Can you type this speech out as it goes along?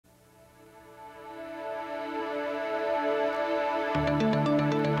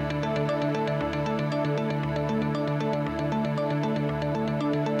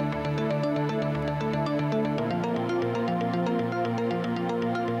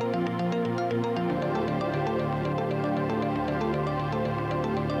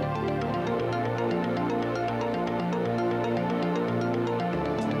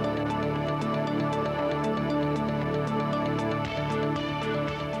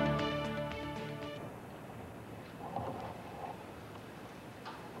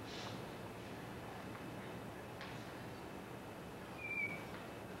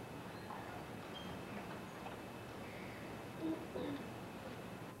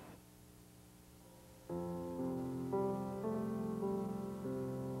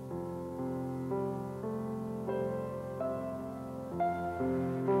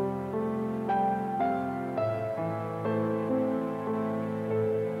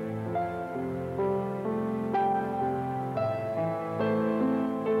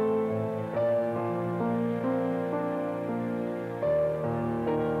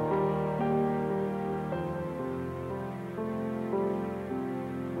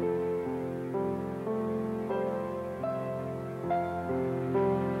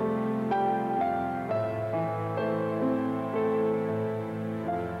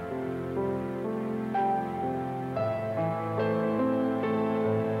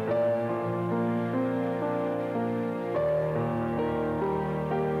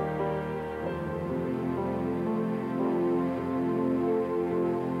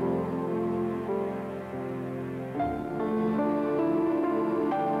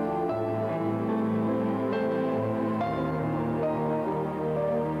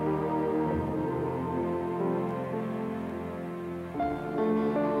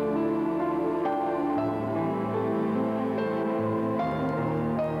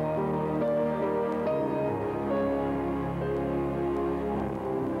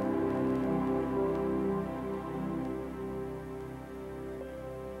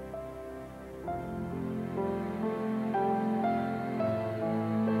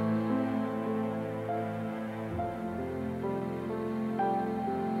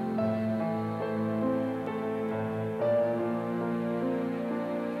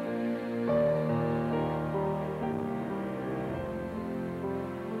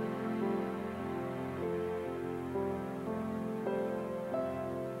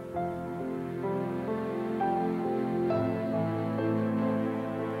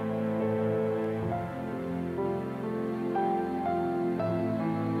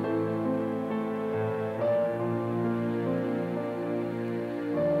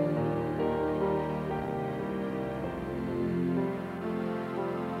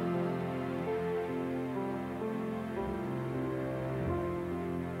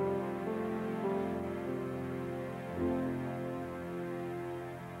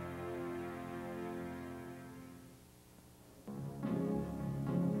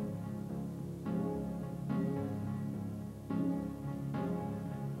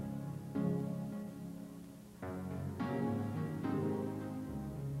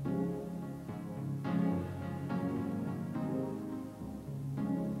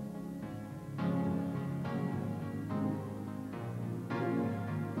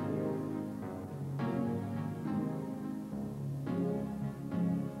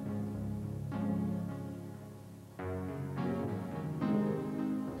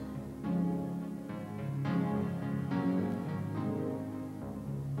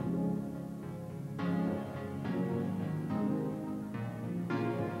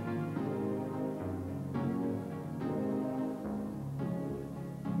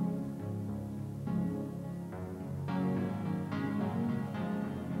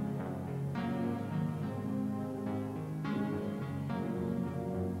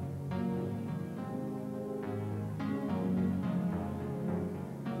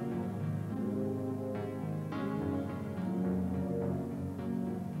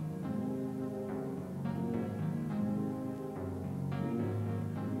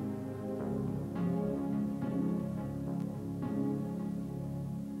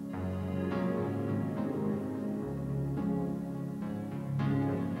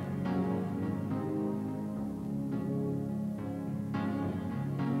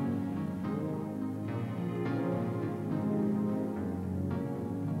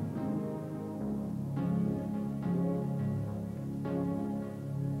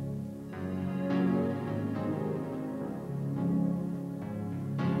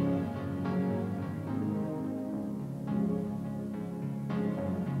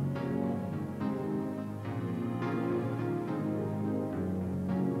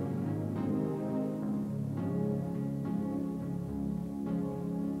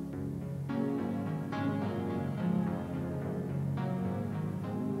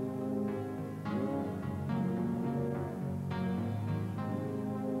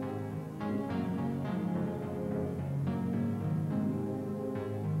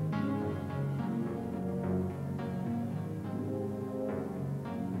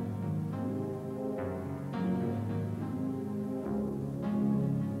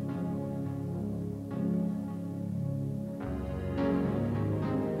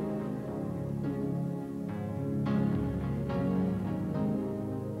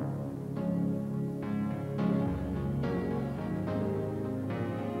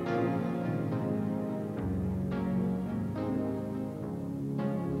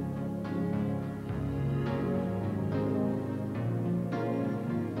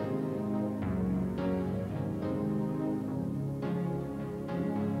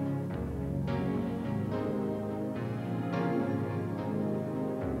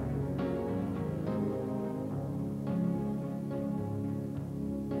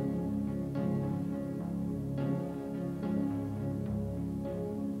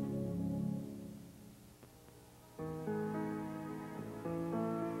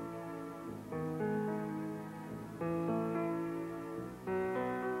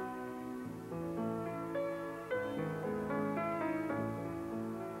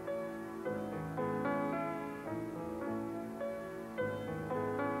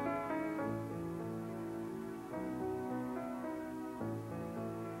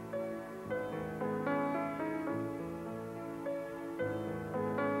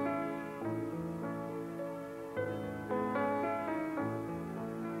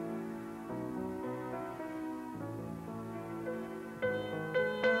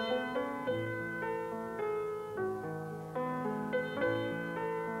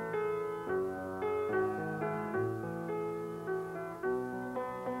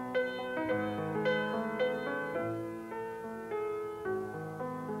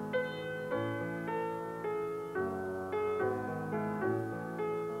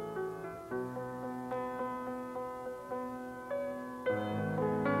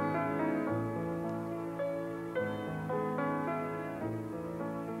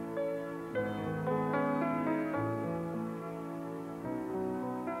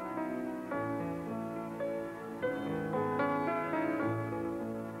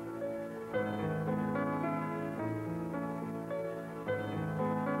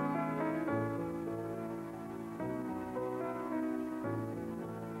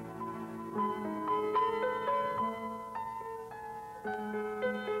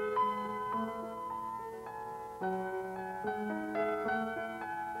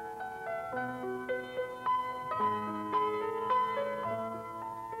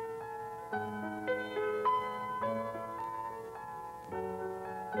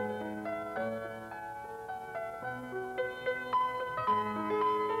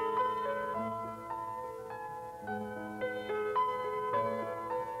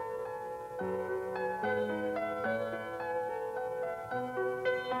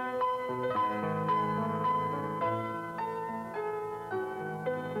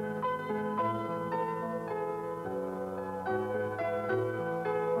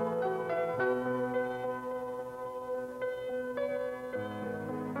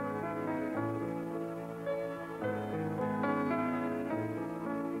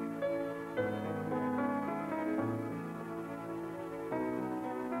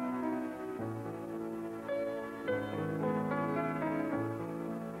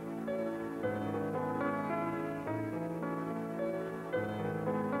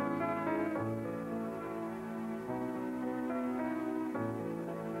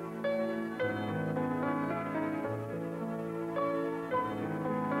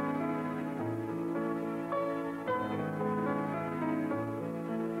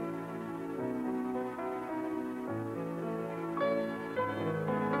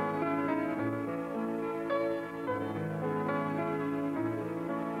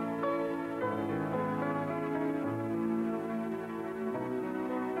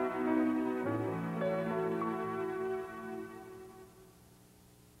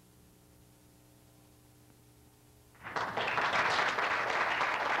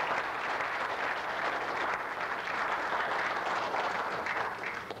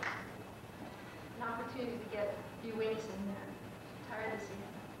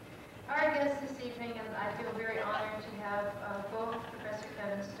guests this evening, and I feel very honored to have both Professor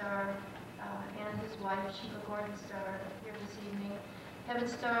Kevin Starr and his wife, Sheila Gordon Starr, here this evening. Kevin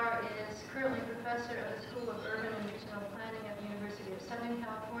Starr is currently professor of the School of Urban and Regional Planning at the University of Southern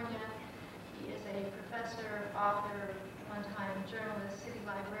California. He is a professor, author, one-time journalist, city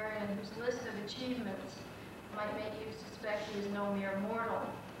librarian, whose list of achievements might make you suspect he is no mere mortal.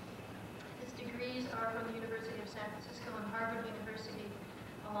 His degrees are from the University of San Francisco and Harvard University,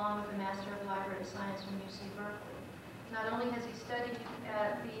 along with a Master of Library Science from UC Berkeley. Not only has he studied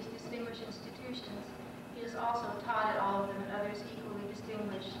at these distinguished institutions, he has also taught at all of them and others equally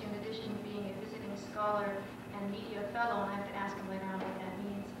distinguished, in addition to being a visiting scholar and media fellow, and I have to ask him later on what that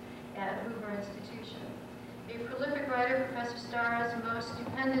means, at Hoover Institution. A prolific writer, Professor Starr's most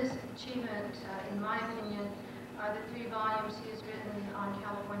stupendous achievement, in my opinion, are the 3 volumes he has written on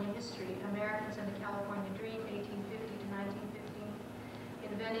California history: Americans and the California Dream, 1850 to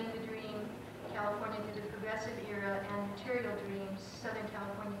 1915, Inventing the Dream, California through the Progressive Era, and Material Dreams, Southern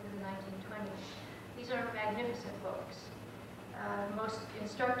California through the 1920s. These are magnificent books. Most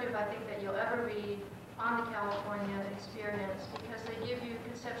instructive, I think, that you'll ever read on the California experience, because they give you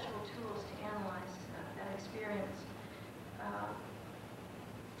conceptual tools to analyze that experience.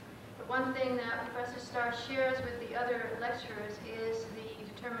 The one thing that Professor Starr shares with the other lecturers is the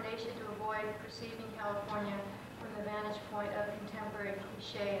determination to avoid perceiving California from the vantage point of contemporary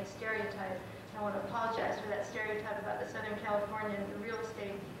cliche and stereotype. And I want to apologize for that stereotype about the Southern Californian real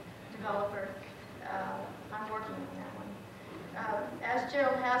estate developer. I'm working on that one. As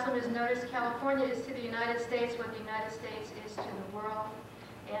Gerald Haslam has noticed, California is to the United States what the United States is to the world.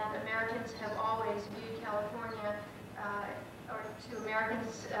 And Americans have always viewed California, or to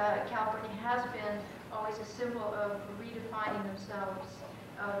Americans, California has been always a symbol of redefining themselves,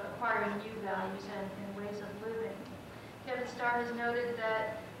 of acquiring new values and ways of living. Kevin Starr has noted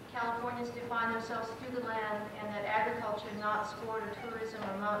that Californians define themselves through the land, and that agriculture, not sport or tourism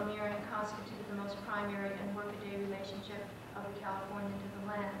or mountaineering, constituted the most primary and workaday relationship of the Californian to the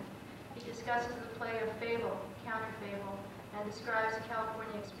land. He discusses the play of fable, counterfable, and describes the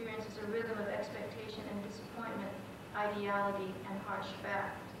California experience as a rhythm of expectation and disappointment, ideality and harsh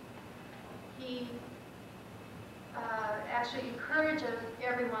fact. He actually encourages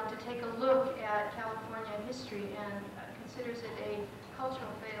everyone to take a look at California history and considers it a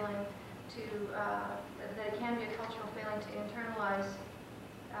cultural failing to, that it can be a cultural failing to internalize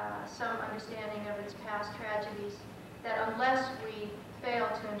some understanding of its past tragedies, that unless we fail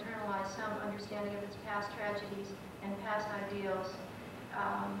to internalize some understanding of its past tragedies and past ideals,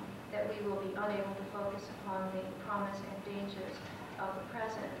 that we will be unable to focus upon the promise and dangers of the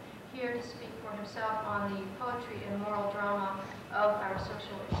present. Here to speak for himself on the poetry and moral drama of our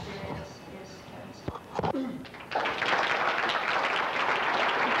social experience is Kevin Starr.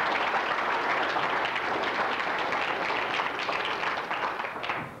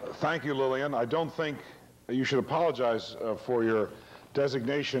 Thank you, Lillian. I don't think you should apologize for your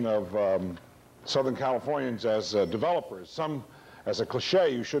designation of Southern Californians as developers. Some, as a cliche,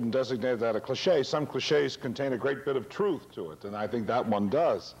 you shouldn't designate that a cliche. Some cliches contain a great bit of truth to it, and I think that one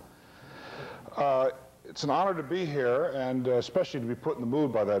does. It's an honor to be here, and especially to be put in the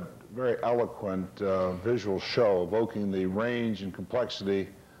mood by that very eloquent visual show, evoking the range and complexity,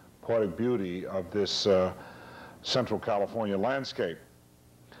 poetic beauty of this Central California landscape.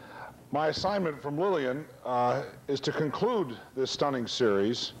 My assignment from Lillian is to conclude this stunning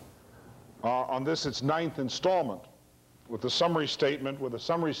series on this, its 9th installment, with a summary statement,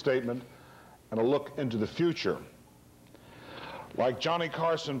 and a look into the future. Like Johnny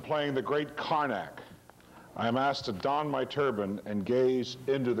Carson playing the great Karnak, I am asked to don my turban and gaze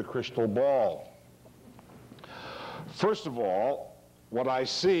into the crystal ball. First of all, what I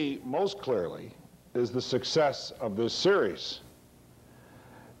see most clearly is the success of this series.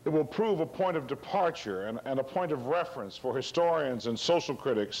 It will prove a point of departure and a point of reference for historians and social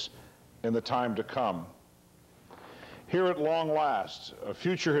critics in the time to come. Here at long last, a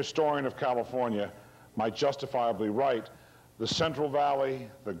future historian of California might justifiably write, the Central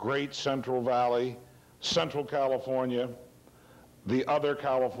Valley, the Great Central Valley, Central California, the Other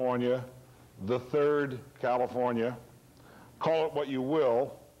California, the Third California, call it what you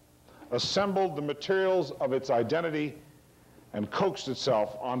will, assembled the materials of its identity and coaxed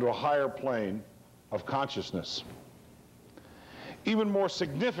itself onto a higher plane of consciousness. Even more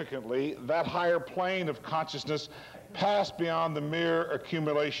significantly, that higher plane of consciousness passed beyond the mere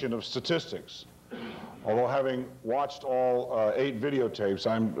accumulation of statistics. Although having watched all 8 videotapes,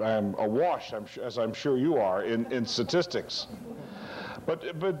 I'm awash, as I'm sure you are, in statistics.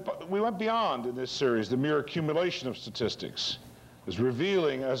 But we went beyond in this series the mere accumulation of statistics as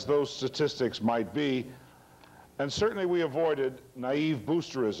revealing as those statistics might be, and certainly we avoided naive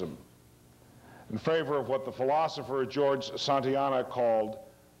boosterism in favor of what the philosopher George Santayana called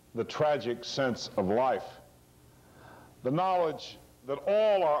the tragic sense of life. The knowledge that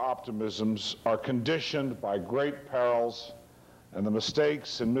all our optimisms are conditioned by great perils and the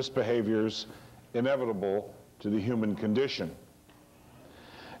mistakes and misbehaviors inevitable to the human condition.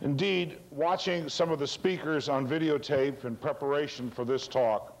 Indeed, watching some of the speakers on videotape in preparation for this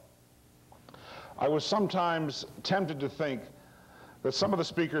talk, I was sometimes tempted to think that some of the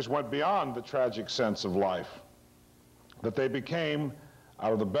speakers went beyond the tragic sense of life, that they became,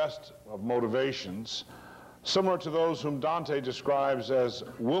 out of the best of motivations, similar to those whom Dante describes as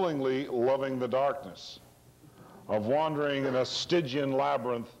willingly loving the darkness, of wandering in a Stygian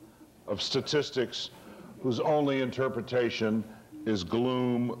labyrinth of statistics whose only interpretation is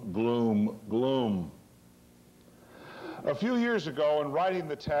gloom, gloom, gloom. A few years ago, in writing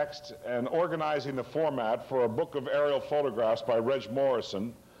the text and organizing the format for a book of aerial photographs by Reg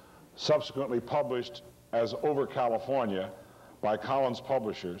Morrison, subsequently published as Over California by Collins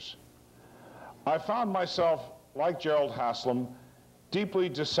Publishers, I found myself, like Gerald Haslam, deeply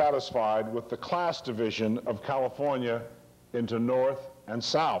dissatisfied with the class division of California into North and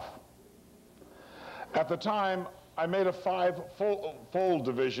South. At the time, I made a five-fold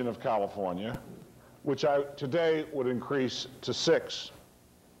division of California, which I today would increase to 6.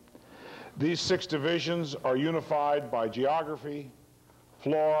 These 6 divisions are unified by geography,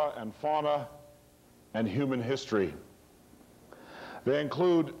 flora and fauna, and human history. They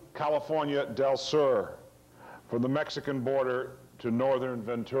include California del Sur, from the Mexican border to northern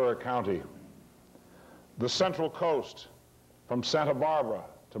Ventura County, the Central Coast, from Santa Barbara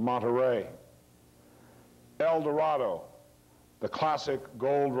to Monterey, El Dorado, the classic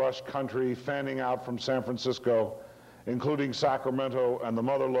gold rush country fanning out from San Francisco, including Sacramento and the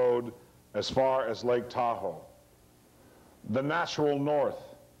Mother Lode as far as Lake Tahoe. The natural north,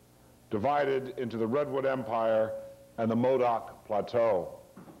 divided into the Redwood Empire and the Modoc Plateau.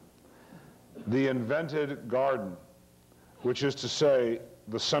 The invented garden, which is to say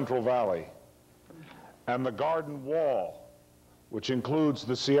the Central Valley, and the Garden Wall, which includes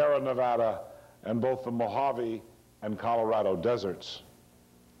the Sierra Nevada and both the Mojave and Colorado deserts.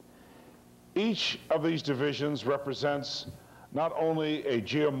 Each of these divisions represents not only a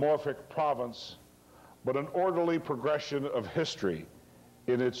geomorphic province, but an orderly progression of history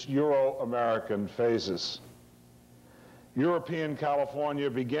in its Euro-American phases. European California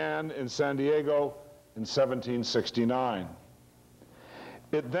began in San Diego in 1769.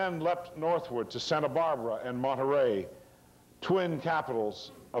 It then leapt northward to Santa Barbara and Monterey, twin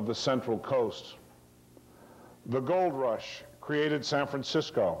capitals of the Central Coast. The gold rush created San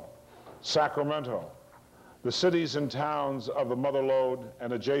Francisco, Sacramento, the cities and towns of the Mother Lode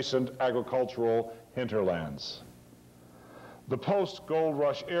and adjacent agricultural hinterlands. The post-gold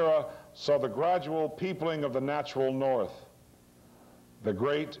rush era saw the gradual peopling of the natural north. The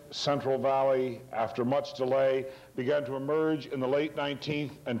great Central Valley, after much delay, began to emerge in the late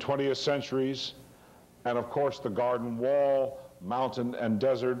 19th and 20th centuries, and of course the Garden Wall, mountain and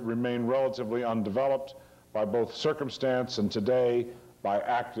desert remain relatively undeveloped by both circumstance and today by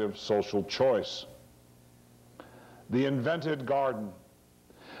active social choice. The invented garden.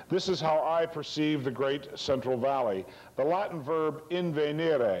 This is how I perceive the great Central Valley. The Latin verb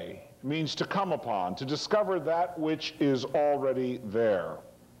invenire means to come upon, to discover that which is already there.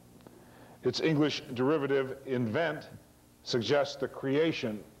 Its English derivative, invent, suggests the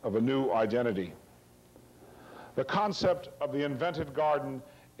creation of a new identity. The concept of the invented garden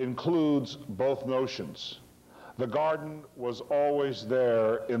includes both notions. The garden was always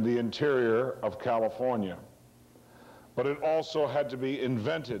there in the interior of California, but it also had to be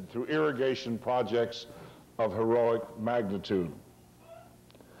invented through irrigation projects of heroic magnitude.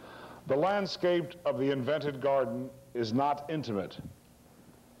 The landscape of the invented garden is not intimate.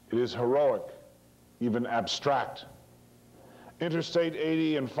 It is heroic, even abstract. Interstate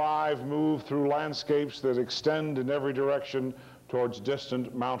 80 and 5 move through landscapes that extend in every direction towards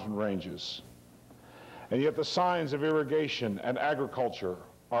distant mountain ranges. And yet the signs of irrigation and agriculture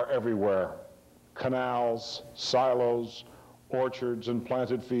are everywhere. Canals, silos, orchards, and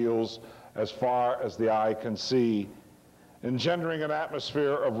planted fields as far as the eye can see, engendering an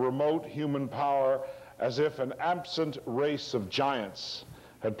atmosphere of remote human power as if an absent race of giants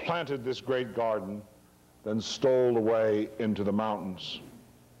had planted this great garden, then stole away into the mountains.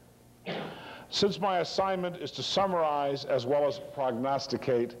 Since my assignment is to summarize as well as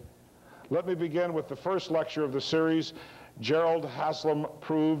prognosticate, let me begin with the first lecture of the series. Gerald Haslam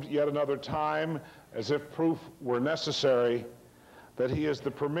proved yet another time, as if proof were necessary, that he is the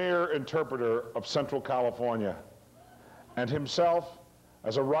premier interpreter of Central California, and himself,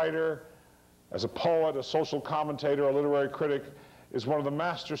 as a writer, as a poet, a social commentator, a literary critic, is one of the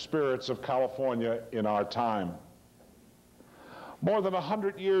master spirits of California in our time. More than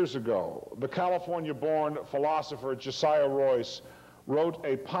 100 years ago, the California-born philosopher Josiah Royce wrote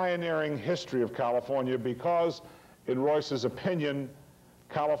a pioneering history of California because, in Royce's opinion,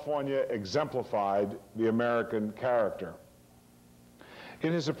 California exemplified the American character.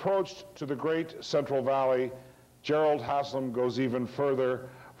 In his approach to the great Central Valley, Gerald Haslam goes even further.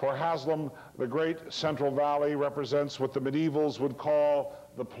 For Haslam, the great Central Valley represents what the medievals would call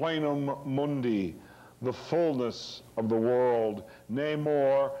the plenum mundi, the fullness of the world. Nay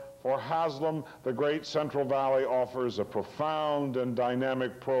more, for Haslam, the great Central Valley offers a profound and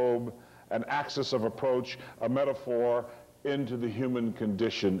dynamic probe, an axis of approach, a metaphor into the human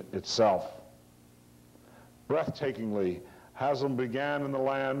condition itself. Breathtakingly, Haslam began in the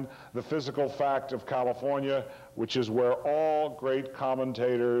land the physical fact of California, which is where all great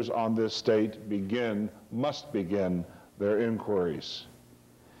commentators on this state must begin their inquiries.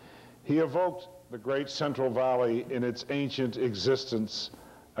 He evoked the great Central Valley in its ancient existence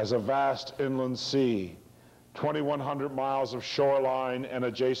as a vast inland sea, 2,100 miles of shoreline and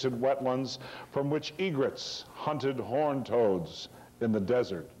adjacent wetlands from which egrets hunted horned toads in the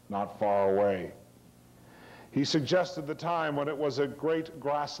desert not far away. He suggested the time when it was a great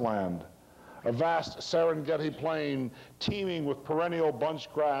grassland, a vast Serengeti plain teeming with perennial bunch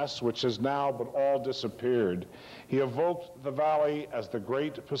grass, which has now but all disappeared. He evoked the valley as the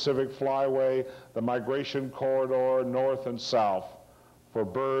great Pacific flyway, the migration corridor north and south for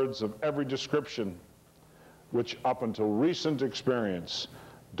birds of every description, which up until recent experience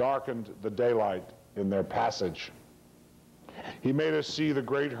darkened the daylight in their passage. He made us see the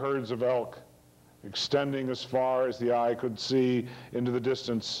great herds of elk extending as far as the eye could see into the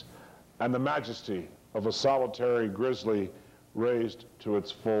distance, and the majesty of a solitary grizzly raised to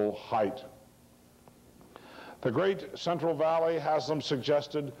its full height. The great Central Valley, Haslam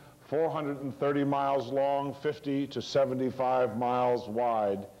suggested, 430 miles long, 50 to 75 miles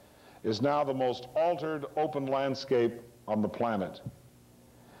wide, is now the most altered open landscape on the planet.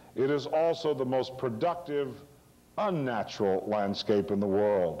 It is also the most productive, unnatural landscape in the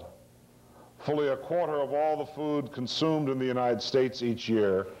world. Fully a quarter of all the food consumed in the United States each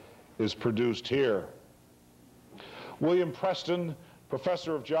year is produced here. William Preston,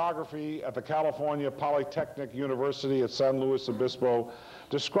 professor of geography at the California Polytechnic University at San Luis Obispo,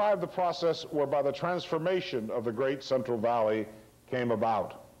 described the process whereby the transformation of the great Central Valley came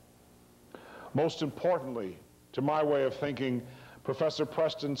about. Most importantly, to my way of thinking, Professor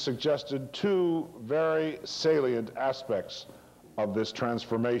Preston suggested two very salient aspects of this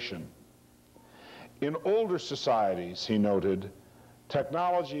transformation. In older societies, he noted,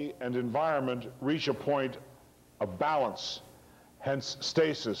 technology and environment reach a point of balance, hence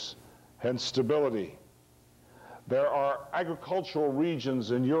stasis, hence stability. There are agricultural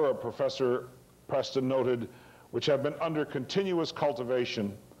regions in Europe, Professor Preston noted, which have been under continuous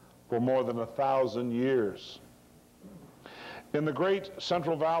cultivation for more than 1,000 years. In the great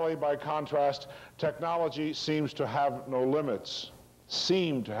Central Valley, by contrast, technology seems to have no limits.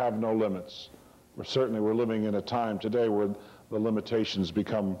 We're living in a time today where the limitations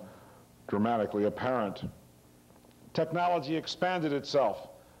become dramatically apparent. Technology expanded itself,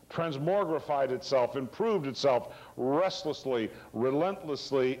 transmogrified itself, improved itself restlessly,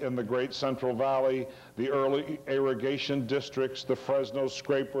 relentlessly in the great Central Valley, the early irrigation districts, the Fresno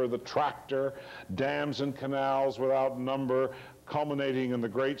scraper, the tractor, dams and canals without number, culminating in the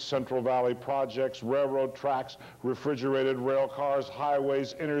great Central Valley projects, railroad tracks, refrigerated rail cars,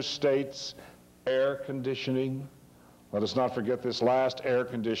 highways, interstates, air conditioning. Let us not forget this last, air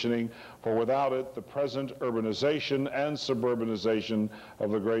conditioning, for without it, the present urbanization and suburbanization of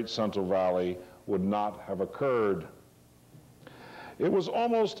the great Central Valley would not have occurred. It was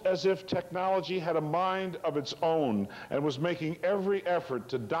almost as if technology had a mind of its own and was making every effort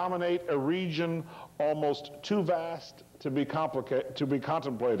to dominate a region almost too vast to be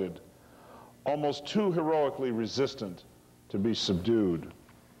contemplated, almost too heroically resistant to be subdued.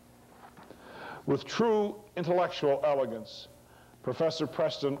 With true intellectual elegance, Professor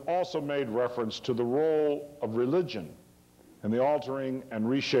Preston also made reference to the role of religion in the altering and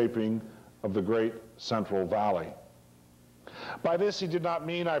reshaping of the great Central Valley. By this he did not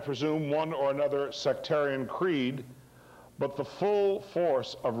mean, I presume, one or another sectarian creed, but the full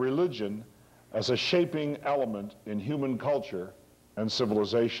force of religion as a shaping element in human culture and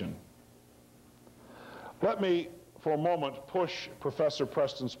civilization. Let me for a moment push Professor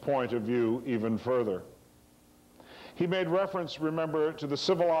Preston's point of view even further. He made reference, remember, to the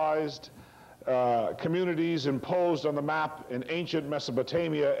civilized communities imposed on the map in ancient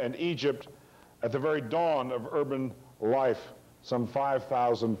Mesopotamia and Egypt at the very dawn of urban life some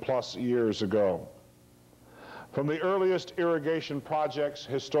 5,000 plus years ago. From the earliest irrigation projects,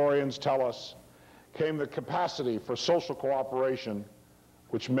 historians tell us, came the capacity for social cooperation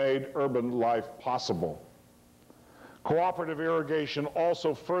which made urban life possible. Cooperative irrigation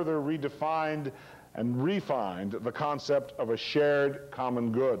also further redefined and refined the concept of a shared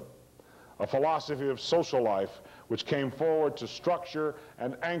common good, a philosophy of social life which came forward to structure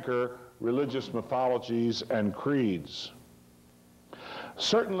and anchor religious mythologies and creeds.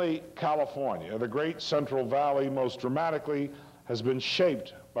 Certainly, California, the great Central Valley, most dramatically, has been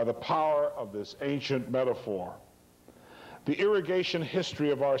shaped by the power of this ancient metaphor. The irrigation history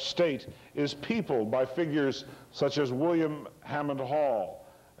of our state is peopled by figures such as William Hammond Hall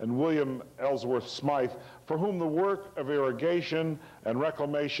and William Ellsworth Smythe, for whom the work of irrigation and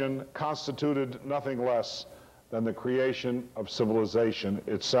reclamation constituted nothing less than the creation of civilization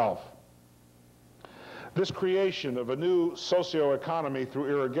itself. This creation of a new socio-economy through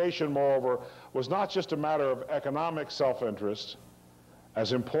irrigation, moreover, was not just a matter of economic self-interest,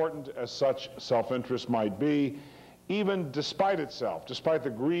 as important as such self-interest might be. Even despite itself, despite the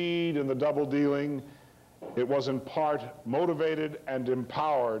greed and the double-dealing, it was in part motivated and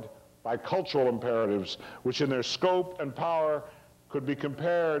empowered by cultural imperatives, which in their scope and power could be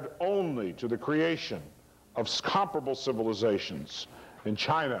compared only to the creation of comparable civilizations in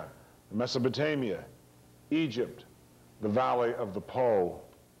China, Mesopotamia, Egypt, the Valley of the Po.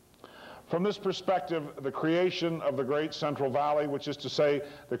 From this perspective, the creation of the Great Central Valley, which is to say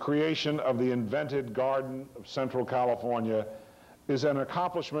the creation of the invented Garden of Central California, is an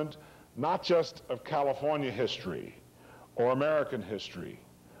accomplishment not just of California history or American history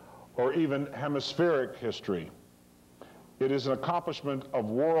or even hemispheric history. It is an accomplishment of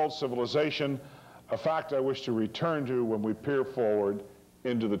world civilization, a fact I wish to return to when we peer forward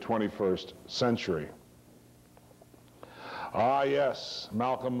into the 21st century. Ah, yes,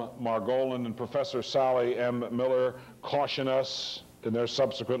 Malcolm Margolin and Professor Sally M. Miller caution us in their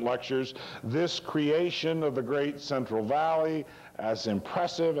subsequent lectures. This creation of the Great Central Valley, as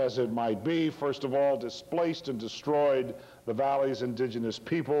impressive as it might be, first of all, displaced and destroyed the valley's indigenous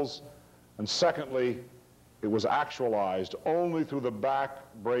peoples, and secondly, it was actualized only through the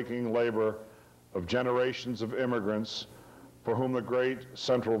back-breaking labor of generations of immigrants for whom the Great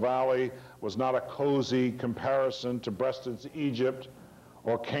Central Valley was not a cozy comparison to Breaston's Egypt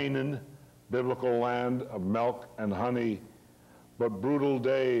or Canaan, biblical land of milk and honey, but brutal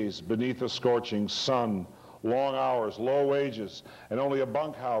days beneath a scorching sun, long hours, low wages, and only a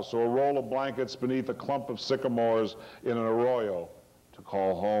bunkhouse or a roll of blankets beneath a clump of sycamores in an arroyo to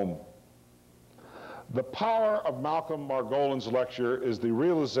call home. The power of Malcolm Margolin's lecture is the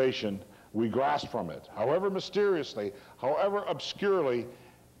realization we grasp from it, however mysteriously, however obscurely,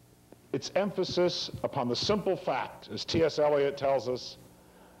 its emphasis upon the simple fact, as T.S. Eliot tells us,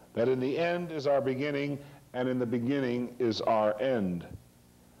 that in the end is our beginning, and in the beginning is our end.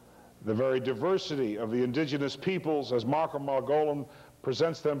 The very diversity of the indigenous peoples, as Malcolm Margolin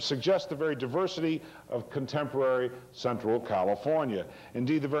presents them, suggests the very diversity of contemporary Central California.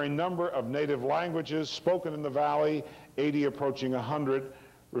 Indeed, the very number of native languages spoken in the valley, 80 approaching 100,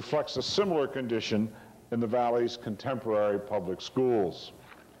 reflects a similar condition in the valley's contemporary public schools.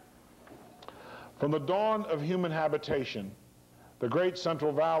 From the dawn of human habitation, the Great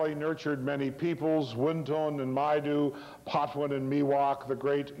Central Valley nurtured many peoples, Wintun and Maidu, Patwin and Miwok, the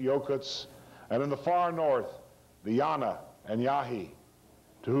great Yokuts, and in the far north, the Yana and Yahi,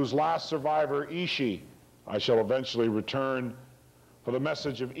 to whose last survivor, Ishi, I shall eventually return, for the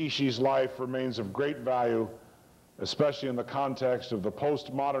message of Ishi's life remains of great value, especially in the context of the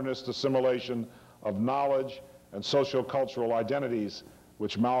postmodernist assimilation of knowledge and sociocultural identities,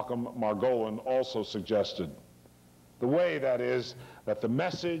 which Malcolm Margolin also suggested. The way, that is, that the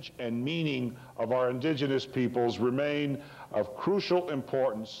message and meaning of our indigenous peoples remain of crucial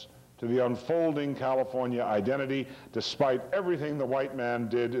importance to the unfolding California identity, despite everything the white man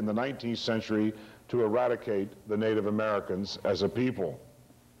did in the 19th century to eradicate the Native Americans as a people.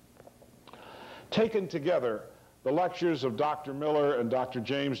 Taken together, the lectures of Dr. Miller and Dr.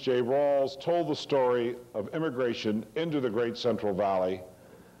 James J. Rawls told the story of immigration into the Great Central Valley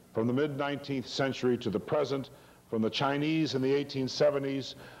from the mid-19th century to the present, from the Chinese in the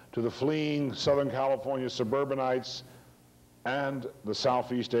 1870s to the fleeing Southern California suburbanites and the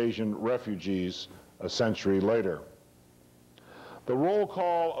Southeast Asian refugees a century later. The roll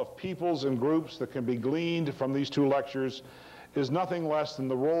call of peoples and groups that can be gleaned from these two lectures is nothing less than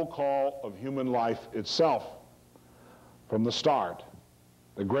the roll call of human life itself. From the start,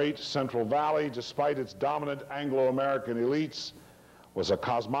 the great Central Valley, despite its dominant Anglo-American elites, was a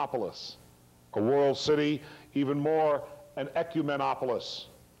cosmopolis, a world city, even more an ecumenopolis,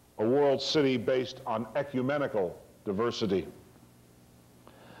 a world city based on ecumenical diversity.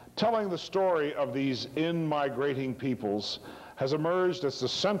 Telling the story of these in-migrating peoples has emerged as the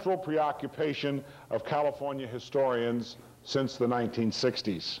central preoccupation of California historians since the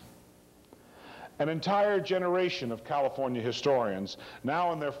 1960s. An entire generation of California historians,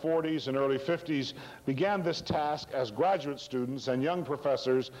 now in their 40s and early 50s, began this task as graduate students and young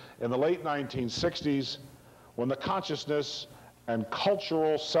professors in the late 1960s, when the consciousness and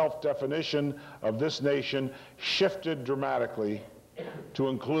cultural self-definition of this nation shifted dramatically to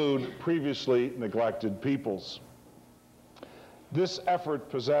include previously neglected peoples. This effort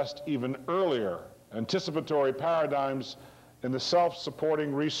possessed even earlier anticipatory paradigms in the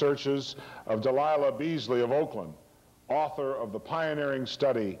self-supporting researches of Delilah Beasley of Oakland, author of the pioneering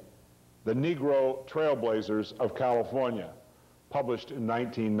study, The Negro Trailblazers of California, published in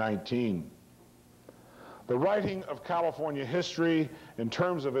 1919. The writing of California history in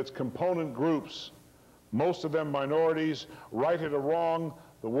terms of its component groups, most of them minorities, righted a wrong,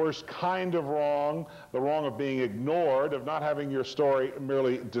 the worst kind of wrong, the wrong of being ignored, of not having your story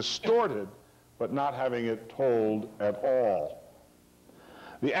merely distorted, but not having it told at all.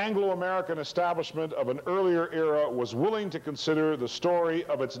 The Anglo-American establishment of an earlier era was willing to consider the story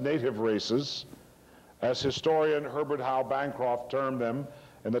of its native races, as historian Herbert Howe Bancroft termed them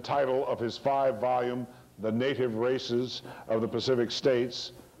in the title of his 5-volume The Native Races of the Pacific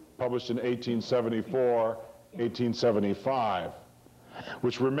States, published in 1874-1875,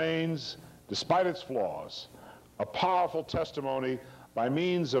 which remains, despite its flaws, a powerful testimony by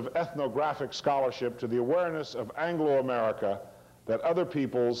means of ethnographic scholarship to the awareness of Anglo-America that other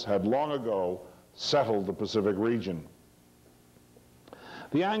peoples had long ago settled the Pacific region.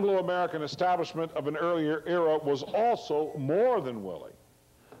 The Anglo-American establishment of an earlier era was also more than willing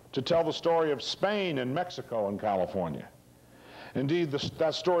to tell the story of Spain and Mexico and California. Indeed,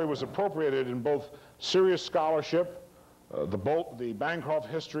 that story was appropriated in both serious scholarship, the Bancroft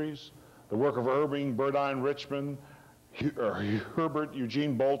histories, the work of Irving Burdine Richmond, Herbert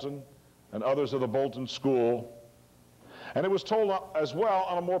Eugene Bolton, and others of the Bolton School. And it was told as well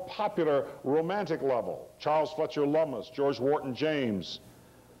on a more popular romantic level. Charles Fletcher Lummis, George Wharton James,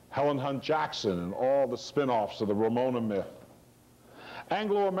 Helen Hunt Jackson, and all the spin-offs of the Ramona myth.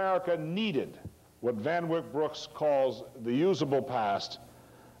 Anglo-America needed what Van Wyck Brooks calls the usable past,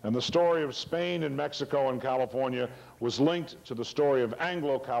 and the story of Spain and Mexico and California was linked to the story of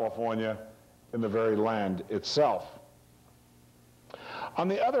Anglo-California in the very land itself. On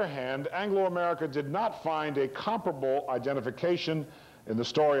the other hand, Anglo-America did not find a comparable identification in the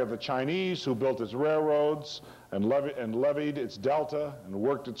story of the Chinese, who built its railroads and levied its delta and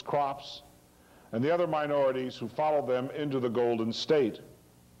worked its crops, and the other minorities who followed them into the Golden State.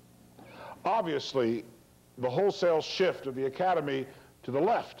 Obviously, the wholesale shift of the academy to the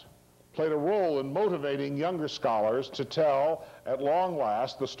left played a role in motivating younger scholars to tell, at long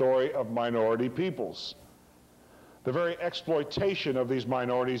last, the story of minority peoples. The very exploitation of these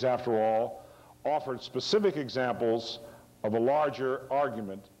minorities, after all, offered specific examples of a larger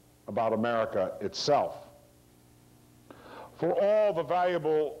argument about America itself. For all the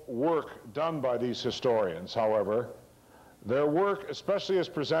valuable work done by these historians, however, their work, especially as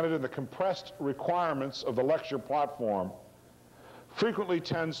presented in the compressed requirements of the lecture platform, frequently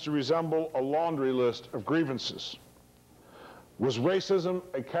tends to resemble a laundry list of grievances. Was racism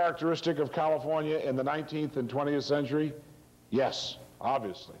a characteristic of California in the 19th and 20th century? Yes,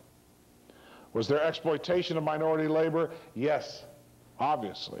 obviously. Was there exploitation of minority labor? Yes,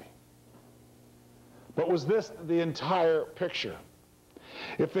 obviously. But was this the entire picture?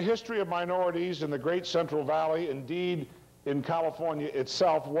 If the history of minorities in the Great Central Valley, indeed in California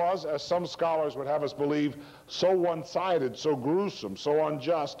itself, was, as some scholars would have us believe, so one-sided, so gruesome, so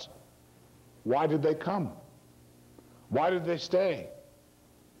unjust, why did they come? Why did they stay?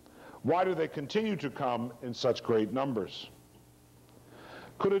 Why do they continue to come in such great numbers?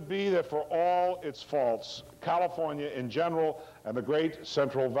 Could it be that for all its faults, California in general and the Great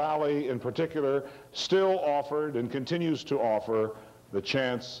Central Valley in particular still offered and continues to offer the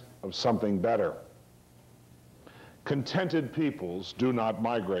chance of something better? Contented peoples do not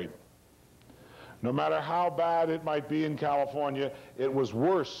migrate. No matter how bad it might be in California, it was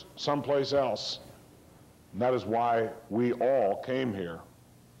worse someplace else. And that is why we all came here.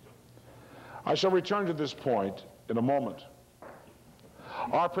 I shall return to this point in a moment.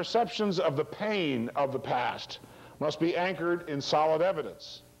 Our perceptions of the pain of the past must be anchored in solid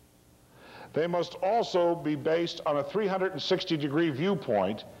evidence. They must also be based on a 360-degree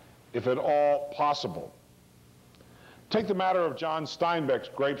viewpoint, if at all possible. Take the matter of John Steinbeck's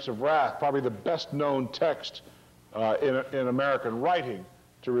Grapes of Wrath, probably the best known text in American writing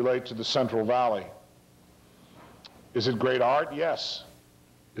to relate to the Central Valley. Is it great art? Yes.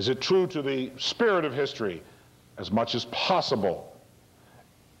 Is it true to the spirit of history? As much as possible.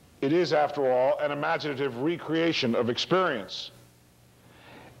 It is, after all, an imaginative recreation of experience.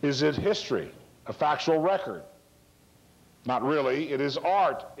 Is it history, a factual record? Not really. It is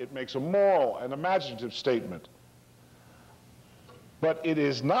art. It makes a moral and imaginative statement. But it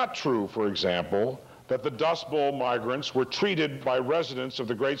is not true, for example, that the Dust Bowl migrants were treated by residents of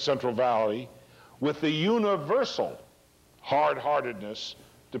the Great Central Valley with the universal hard-heartedness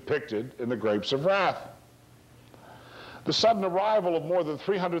depicted in the Grapes of Wrath. The sudden arrival of more than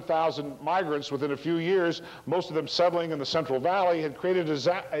 300,000 migrants within a few years, most of them settling in the Central Valley, had created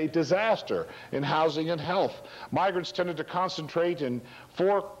a disaster in housing and health. Migrants tended to concentrate in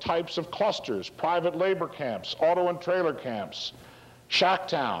 4 types of clusters: private labor camps, auto and trailer camps, shack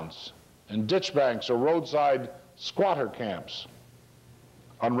towns, and ditch banks or roadside squatter camps.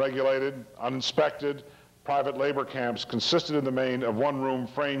 Unregulated, uninspected, private labor camps consisted in the main of one-room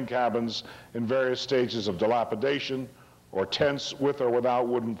frame cabins in various stages of dilapidation, or tents with or without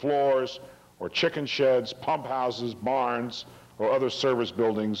wooden floors, or chicken sheds, pump houses, barns, or other service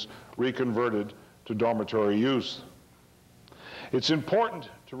buildings reconverted to dormitory use. It's important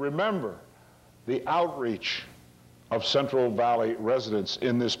to remember the outreach of Central Valley residents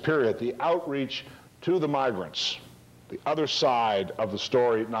in this period, the outreach to the migrants, the other side of the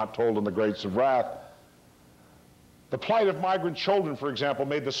story not told in the Grapes of Wrath. The plight of migrant children, for example,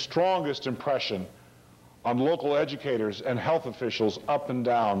 made the strongest impression on local educators and health officials up and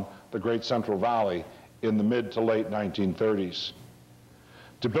down the Great Central Valley in the mid to late 1930s.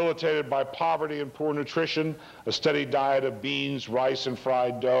 Debilitated by poverty and poor nutrition, a steady diet of beans, rice, and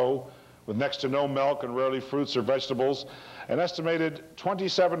fried dough, with next to no milk and rarely fruits or vegetables, an estimated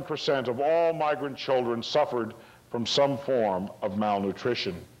 27% of all migrant children suffered from some form of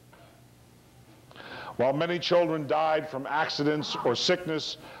malnutrition. While many children died from accidents or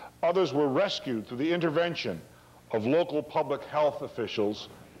sickness, others were rescued through the intervention of local public health officials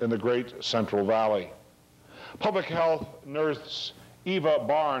in the Great Central Valley. Public health nurse Eva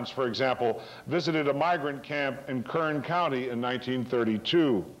Barnes, for example, visited a migrant camp in Kern County in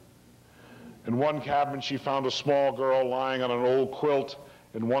 1932. In one cabin, she found a small girl lying on an old quilt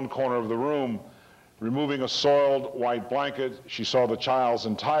in one corner of the room. Removing a soiled white blanket, she saw the child's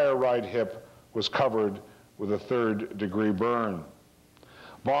entire right hip was covered with a 3rd-degree burn.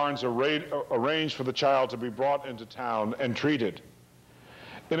 Barnes arranged for the child to be brought into town and treated.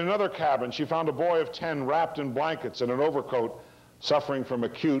 In another cabin, she found a boy of 10 wrapped in blankets and an overcoat, suffering from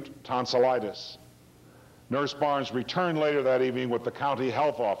acute tonsillitis. Nurse Barnes returned later that evening with the county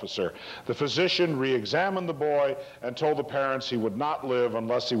health officer. The physician re-examined the boy and told the parents he would not live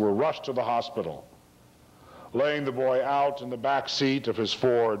unless he were rushed to the hospital. Laying the boy out in the back seat of his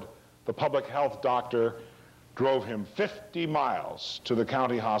Ford, the public health doctor drove him 50 miles to the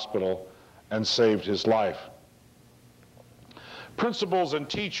county hospital and saved his life. Principals and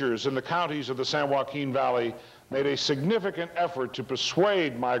teachers in the counties of the San Joaquin Valley made a significant effort to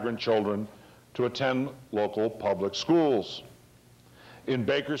persuade migrant children to attend local public schools. In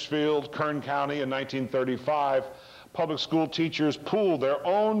Bakersfield, Kern County in 1935, public school teachers pooled their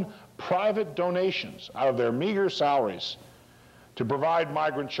own private donations out of their meager salaries to provide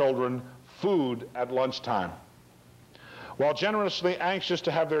migrant children food at lunchtime. While generously anxious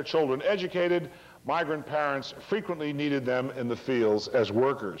to have their children educated, migrant parents frequently needed them in the fields as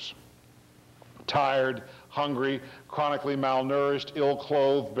workers. Tired, hungry, chronically malnourished,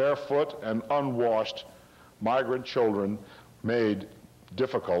 ill-clothed, barefoot, and unwashed, migrant children made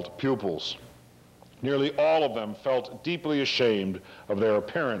difficult pupils. Nearly all of them felt deeply ashamed of their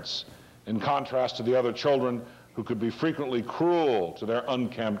appearance, in contrast to the other children who could be frequently cruel to their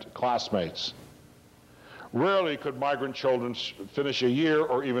unkempt classmates. Rarely could migrant children finish a year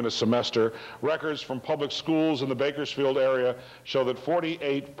or even a semester. Records from public schools in the Bakersfield area show that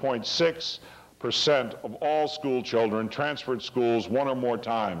 48.6% of all school children transferred schools 1 or more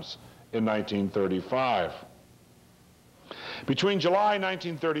times in 1935. Between July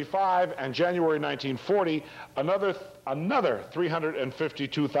 1935 and January 1940, another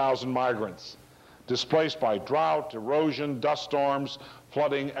 352,000 migrants, displaced by drought, erosion, dust storms,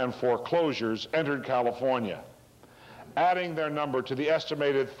 flooding, and foreclosures, entered California, adding their number to the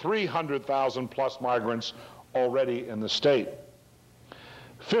estimated 300,000 plus migrants already in the state.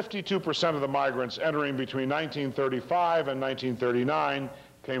 52% of the migrants entering between 1935 and 1939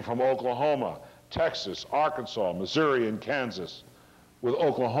 came from Oklahoma, Texas, Arkansas, Missouri, and Kansas, with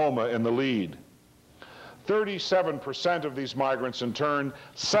Oklahoma in the lead. 37% of these migrants, in turn,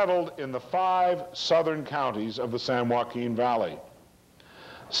 settled in the 5 southern counties of the San Joaquin Valley.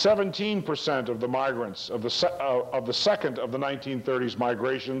 17% of the migrants of the second of the 1930s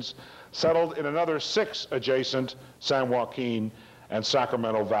migrations settled in another 6 adjacent San Joaquin and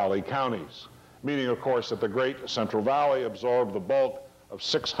Sacramento Valley counties, meaning, of course, that the Great Central Valley absorbed the bulk of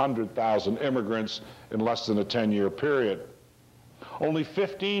 600,000 immigrants in less than a 10-year period. Only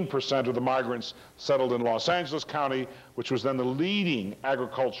 15% of the migrants settled in Los Angeles County, which was then the leading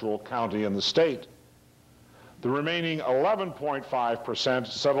agricultural county in the state. The remaining 11.5%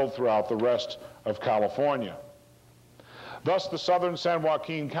 settled throughout the rest of California. Thus, the southern San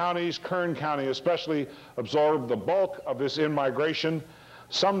Joaquin counties, Kern County especially, absorbed the bulk of this in-migration.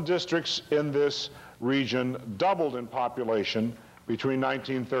 Some districts in this region doubled in population between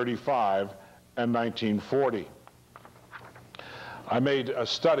 1935 and 1940. I made a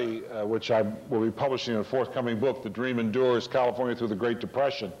study, which I will be publishing in a forthcoming book, The Dream Endures, California Through the Great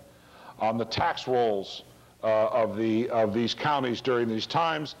Depression, on the tax rolls of these counties during these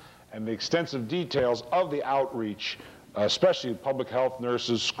times, and the extensive details of the outreach, especially public health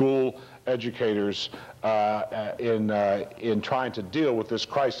nurses, school educators, in trying to deal with this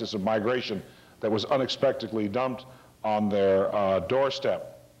crisis of migration that was unexpectedly dumped on their doorstep.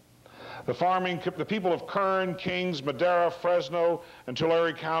 The people of Kern, Kings, Madera, Fresno, and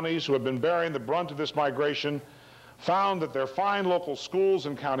Tulare counties, who had been bearing the brunt of this migration, found that their fine local schools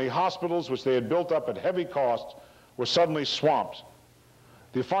and county hospitals, which they had built up at heavy cost, were suddenly swamped.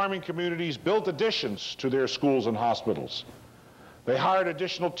 The farming communities built additions to their schools and hospitals. They hired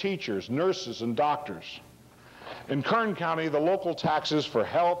additional teachers, nurses, and doctors. In Kern County, the local taxes for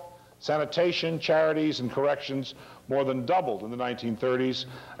health, sanitation, charities, and corrections more than doubled in the 1930s,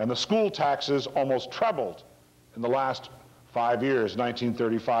 and the school taxes almost trebled in the last 5 years,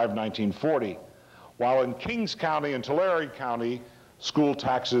 1935, 1940. While in Kings County and Tulare County, school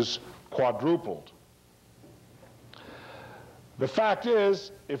taxes quadrupled. The fact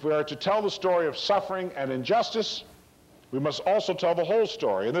is, if we are to tell the story of suffering and injustice, we must also tell the whole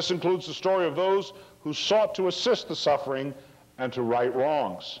story, and this includes the story of those who sought to assist the suffering and to right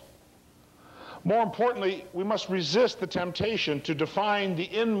wrongs. More importantly, we must resist the temptation to define the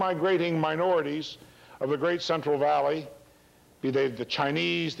in-migrating minorities of the Great Central Valley, be they the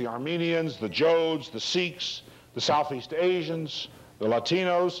Chinese, the Armenians, the Jodes, the Sikhs, the Southeast Asians, the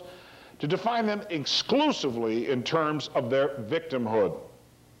Latinos, to define them exclusively in terms of their victimhood.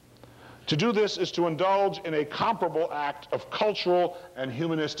 To do this is to indulge in a comparable act of cultural and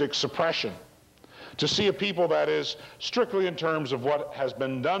humanistic suppression, to see a people, that is, strictly in terms of what has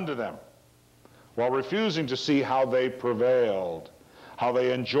been done to them, while refusing to see how they prevailed, how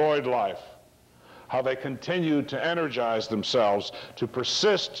they enjoyed life, how they continued to energize themselves, to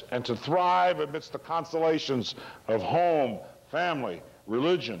persist and to thrive amidst the consolations of home, family,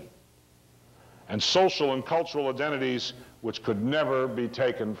 religion, and social and cultural identities which could never be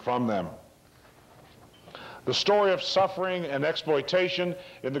taken from them. The story of suffering and exploitation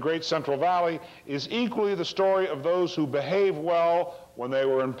in the Great Central Valley is equally the story of those who behaved well when they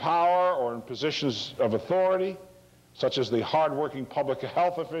were in power or in positions of authority, such as the hard-working public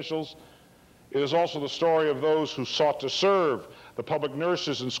health officials. It is also the story of those who sought to serve, the public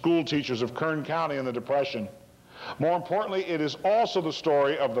nurses and school teachers of Kern County in the Depression. More importantly, it is also the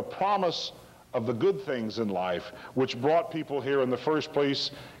story of the promise of the good things in life, which brought people here in the first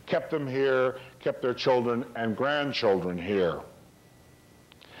place, kept them here, kept their children and grandchildren here.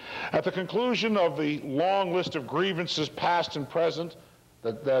 At the conclusion of the long list of grievances, past and present,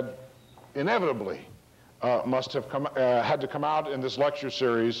 that inevitably must have had to come out in this lecture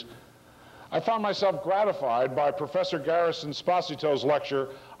series, I found myself gratified by Professor Garrison Sposito's lecture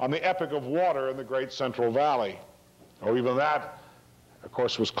on the epic of water in the Great Central Valley. Or even that, of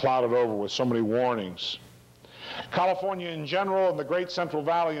course, was clouded over with so many warnings. California in general, and the Great Central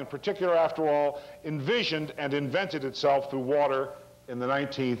Valley in particular, after all, envisioned and invented itself through water in the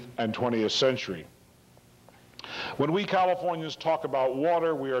 19th and 20th century. When we Californians talk about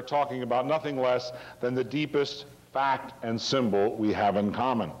water, we are talking about nothing less than the deepest fact and symbol we have in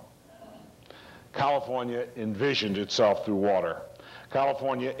common. California envisioned itself through water.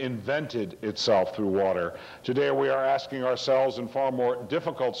 California invented itself through water. Today we are asking ourselves, in far more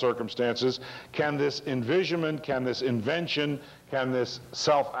difficult circumstances, can this envisionment, can this invention, can this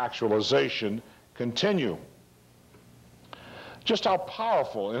self-actualization continue? Just how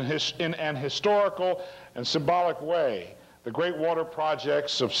powerful in an historical and symbolic way the great water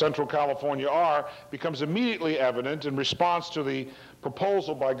projects of Central California are becomes immediately evident in response to the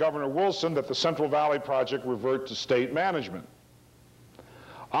proposal by Governor Wilson that the Central Valley Project revert to state management.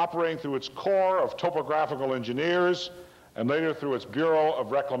 Operating through its Corps of Topographical Engineers and later through its Bureau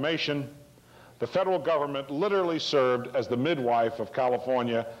of Reclamation, the federal government literally served as the midwife of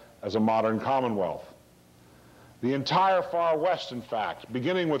California as a modern commonwealth. The entire far west, in fact,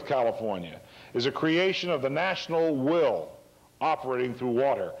 beginning with California, is a creation of the national will operating through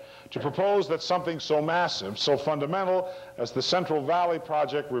water to propose that something so massive, so fundamental as the Central Valley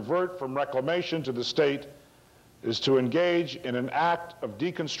Project revert from reclamation to the state is to engage in an act of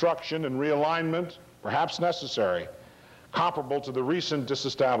deconstruction and realignment, perhaps necessary, comparable to the recent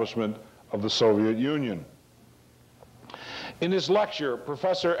disestablishment of the Soviet Union. In his lecture,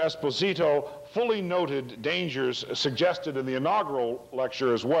 Professor Esposito fully noted dangers suggested in the inaugural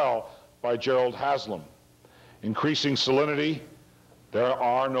lecture as well by Gerald Haslam. Increasing salinity. There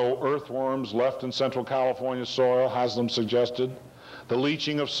are no earthworms left in Central California soil, Haslam suggested. The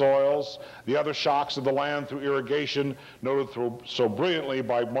leaching of soils, the other shocks of the land through irrigation, noted so brilliantly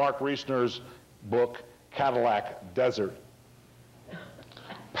by Mark Reisner's book, Cadillac Desert.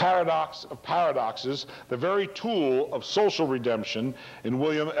 Paradox of paradoxes, the very tool of social redemption, in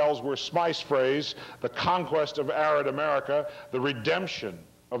William Ellsworth Smyth's phrase, the conquest of arid America, the redemption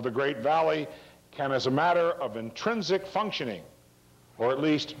of the Great Valley, can, as a matter of intrinsic functioning, or at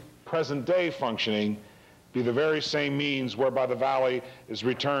least present-day functioning, be the very same means whereby the valley is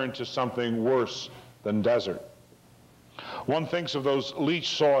returned to something worse than desert. One thinks of those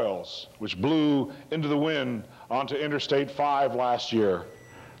leached soils which blew into the wind onto Interstate 5 last year,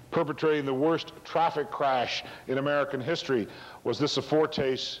 perpetrating the worst traffic crash in American history. Was this a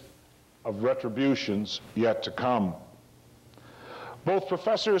foretaste of retributions yet to come? Both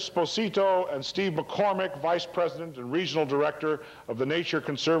Professor Esposito and Steve McCormick, Vice President and Regional Director of the Nature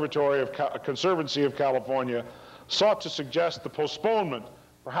Conservancy of California, sought to suggest the postponement,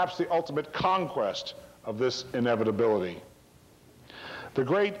 perhaps the ultimate conquest, of this inevitability. The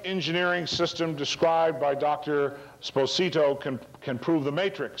great engineering system described by Dr. Esposito can prove the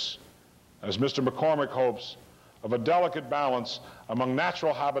matrix, as Mr. McCormick hopes, of a delicate balance among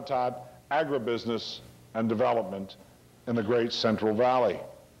natural habitat, agribusiness, and development in the great Central Valley.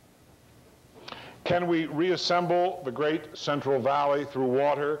 Can we reassemble the great Central Valley through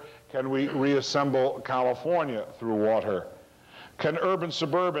water? Can we reassemble California through water? Can urban,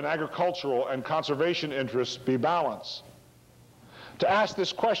 suburban, agricultural, and conservation interests be balanced? To ask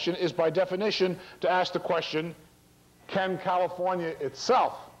this question is, by definition, to ask the question, can California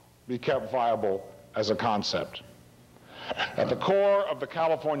itself be kept viable as a concept? At the core of the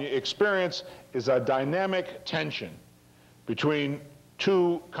California experience is a dynamic tension between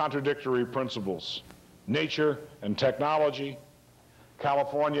two contradictory principles: nature and technology,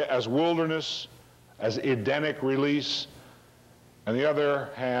 California as wilderness, as Edenic release, on the other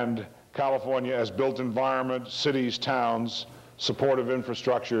hand, California as built environment, cities, towns, supportive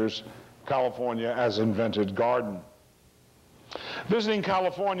infrastructures, California as invented garden. Visiting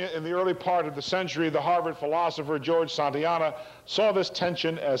California in the early part of the century, the Harvard philosopher George Santayana saw this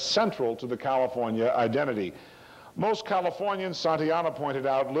tension as central to the California identity. Most Californians, Santayana pointed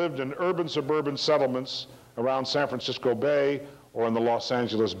out, lived in urban suburban settlements around San Francisco Bay or in the Los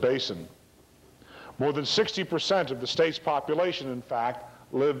Angeles basin. More than 60% of the state's population, in fact,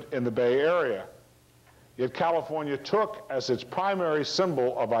 lived in the Bay Area. Yet California took as its primary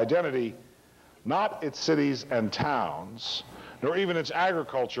symbol of identity not its cities and towns, nor even its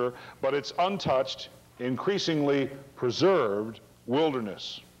agriculture, but its untouched, increasingly preserved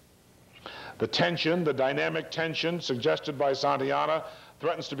wilderness. The tension, the dynamic tension suggested by Santayana,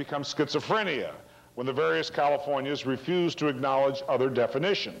 threatens to become schizophrenia when the various Californias refuse to acknowledge other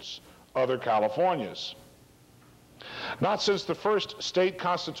definitions, other Californias. Not since the first state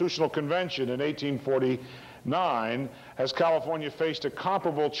constitutional convention in 1849 has California faced a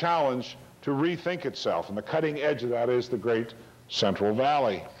comparable challenge to rethink itself, and the cutting edge of that is the great Central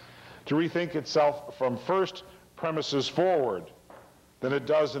Valley, to rethink itself from first premises forward than it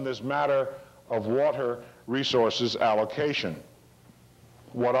does in this matter of water resources allocation.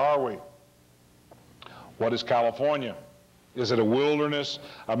 What are we? What is California? Is it a wilderness,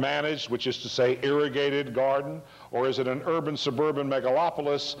 a managed, which is to say irrigated garden, or is it an urban suburban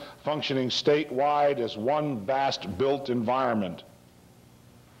megalopolis functioning statewide as one vast built environment?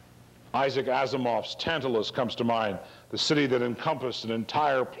 Isaac Asimov's Tantalus comes to mind, the city that encompassed an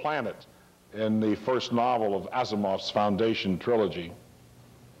entire planet in the first novel of Asimov's Foundation trilogy.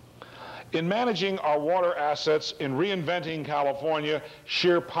 In managing our water assets, in reinventing California,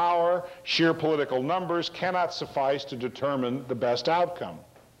 sheer power, sheer political numbers cannot suffice to determine the best outcome.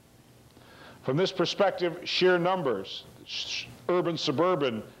 From this perspective, sheer numbers,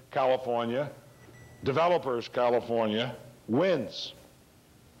 urban-suburban California, developers California, wins.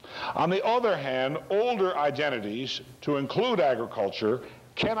 On the other hand, older identities, to include agriculture,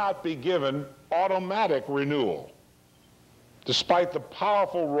 cannot be given automatic renewal, despite the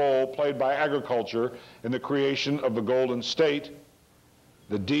powerful role played by agriculture in the creation of the Golden State,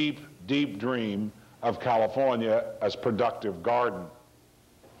 the deep, deep dream of California as productive garden.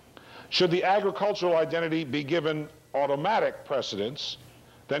 Should the agricultural identity be given automatic precedence,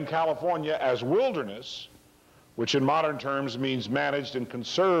 then California as wilderness, which in modern terms means managed and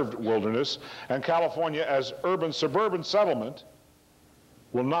conserved wilderness, and California as urban-suburban settlement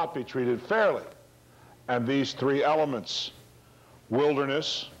will not be treated fairly. And these three elements,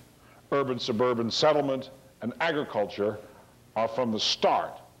 wilderness, urban-suburban settlement, and agriculture, are from the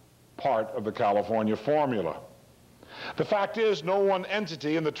start part of the California formula. The fact is, no one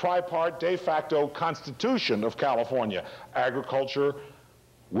entity in the tripart de facto constitution of California, agriculture,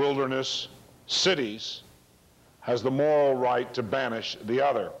 wilderness, cities, has the moral right to banish the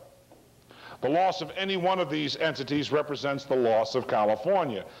other. The loss of any one of these entities represents the loss of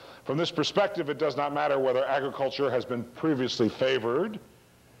California. From this perspective, it does not matter whether agriculture has been previously favored.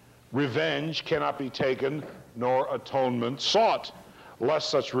 Revenge cannot be taken, nor atonement sought, lest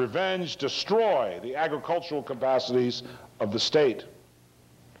such revenge destroy the agricultural capacities of the state.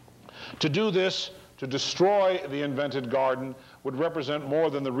 To do this, to destroy the invented garden, would represent more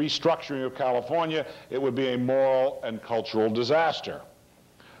than the restructuring of California. It would be a moral and cultural disaster.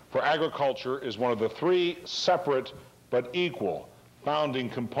 For agriculture is one of the three separate but equal founding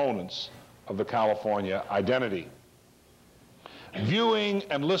components of the California identity. Viewing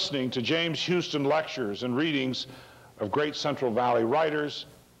and listening to James Houston lectures and readings of great Central Valley writers,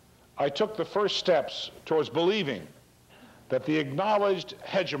 I took the first steps towards believing that the acknowledged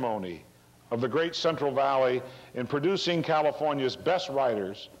hegemony of the great Central Valley in producing California's best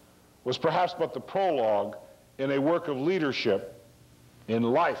writers was perhaps but the prologue in a work of leadership in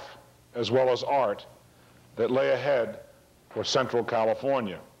life as well as art that lay ahead for Central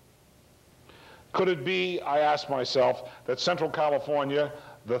California. Could it be, I asked myself, that Central California,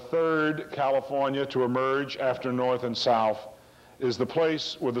 the third California to emerge after North and South, is the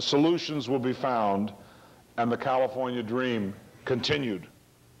place where the solutions will be found and the California dream continued?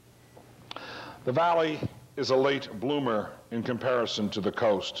 The valley is a late bloomer in comparison to the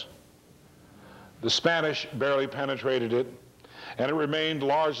coast. The Spanish barely penetrated it, and it remained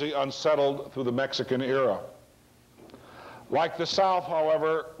largely unsettled through the Mexican era. Like the South,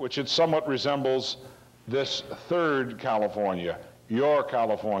 however, which it somewhat resembles, this third California, your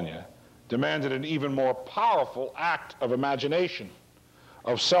California, demanded an even more powerful act of imagination,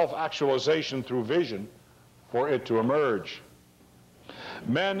 of self-actualization through vision, for it to emerge.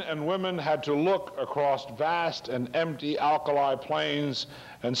 Men and women had to look across vast and empty alkali plains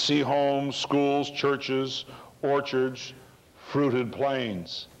and see homes, schools, churches, orchards, fruited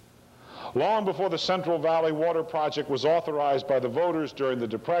plains. Long before the Central Valley Water Project was authorized by the voters during the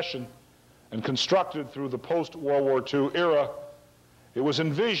Depression and constructed through the post-World War II era, it was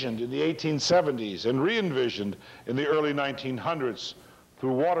envisioned in the 1870s and re-envisioned in the early 1900s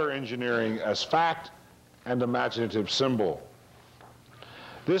through water engineering as fact and imaginative symbol.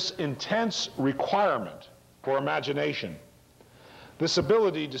 This intense requirement for imagination, this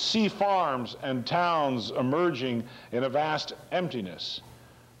ability to see farms and towns emerging in a vast emptiness,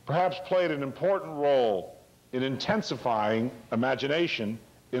 perhaps played an important role in intensifying imagination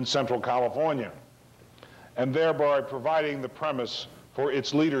in Central California, and thereby providing the premise for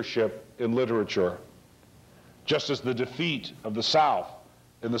its leadership in literature, just as the defeat of the South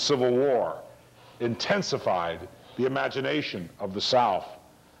in the Civil War intensified the imagination of the South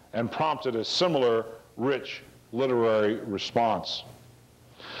and prompted a similar rich literary response.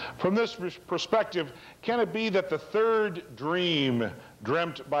 From this perspective, can it be that the third dream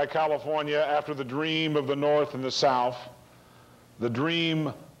dreamt by California after the dream of the North and the South, the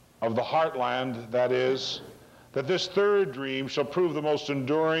dream of the heartland, that is, that this third dream shall prove the most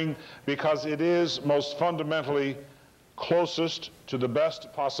enduring because it is most fundamentally closest to the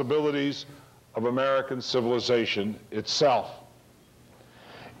best possibilities of American civilization itself?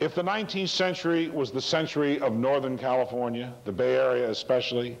 If the 19th century was the century of Northern California, the Bay Area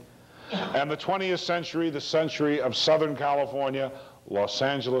especially, and the 20th century the century of Southern California, Los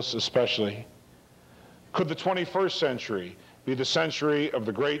Angeles especially, could the 21st century be the century of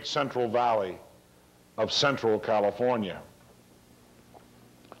the great Central Valley of Central California?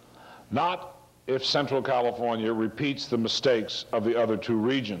 Not if Central California repeats the mistakes of the other two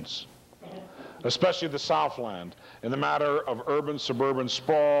regions. especially the Southland, in the matter of urban-suburban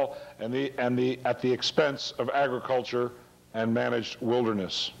sprawl and at the expense of agriculture and managed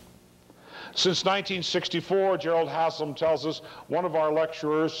wilderness. Since 1964, Gerald Haslam tells us, one of our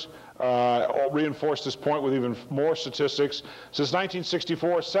lecturers reinforced this point with even more statistics. Since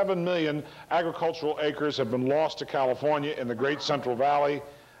 1964, 7 million agricultural acres have been lost to California in the Great Central Valley,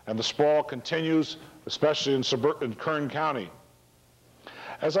 and the sprawl continues, especially in Kern County.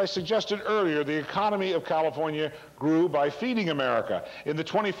 As I suggested earlier, the economy of California grew by feeding America. In the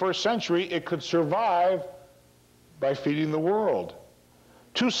 21st century, it could survive by feeding the world.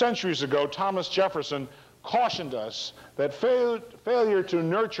 2 centuries ago, Thomas Jefferson cautioned us that failure to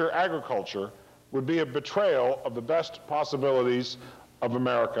nurture agriculture would be a betrayal of the best possibilities of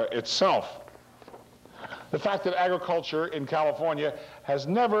America itself. The fact that agriculture in California has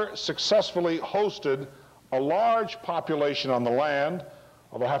never successfully hosted a large population on the land,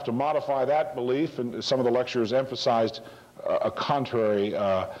 although I have to modify that belief, and some of the lecturers emphasized a contrary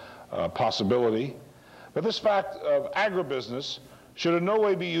possibility. But this fact of agribusiness should in no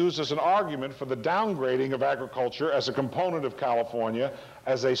way be used as an argument for the downgrading of agriculture as a component of California,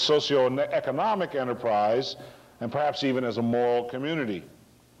 as a socio-economic enterprise, and perhaps even as a moral community.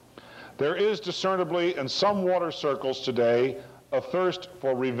 There is discernibly in some water circles today a thirst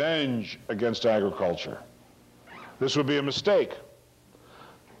for revenge against agriculture. This would be a mistake.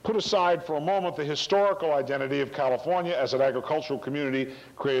 Put aside for a moment the historical identity of California as an agricultural community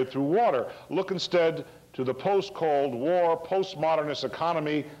created through water. Look instead to the post-Cold War, postmodernist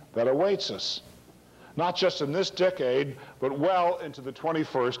economy that awaits us, not just in this decade, but well into the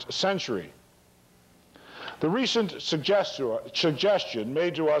 21st century. The recent suggestion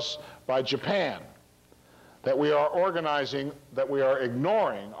made to us by Japan that we are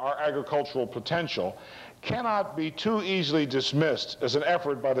ignoring our agricultural potential cannot be too easily dismissed as an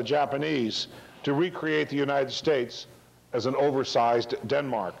effort by the Japanese to recreate the United States as an oversized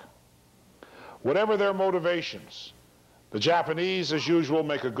Denmark. Whatever their motivations, the Japanese, as usual,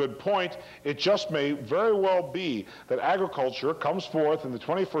 make a good point. It just may very well be that agriculture comes forth in the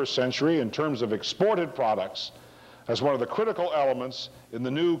 21st century in terms of exported products as one of the critical elements in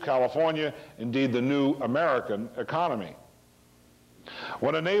the new California, indeed the new American economy.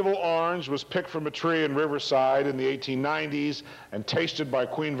 When a navel orange was picked from a tree in Riverside in the 1890s and tasted by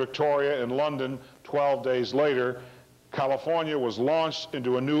Queen Victoria in London 12 days later, California was launched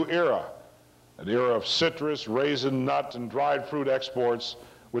into a new era, an era of citrus, raisin, nut, and dried fruit exports,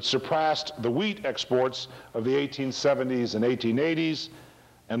 which surpassed the wheat exports of the 1870s and 1880s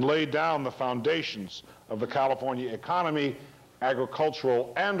and laid down the foundations of the California economy,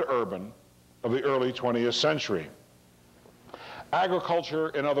 agricultural and urban, of the early 20th century. Agriculture,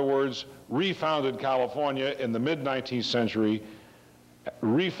 in other words, refounded California in the mid-19th century,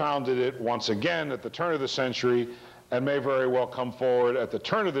 refounded it once again at the turn of the century, and may very well come forward at the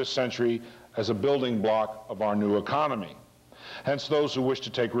turn of this century as a building block of our new economy. Hence, those who wish to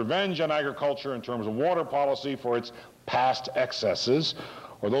take revenge on agriculture in terms of water policy for its past excesses,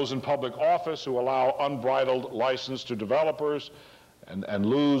 or those in public office who allow unbridled license to developers and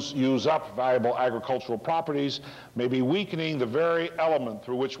use up valuable agricultural properties, may be weakening the very element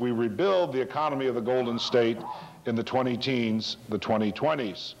through which we rebuild the economy of the Golden State in the 20-teens, the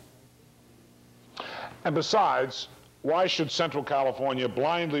 2020s. And besides, why should Central California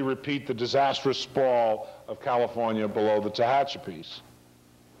blindly repeat the disastrous sprawl of California below the Tehachapis?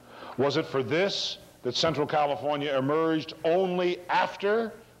 Was it for this that Central California emerged only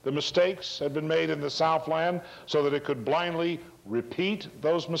after the mistakes had been made in the Southland, so that it could blindly repeat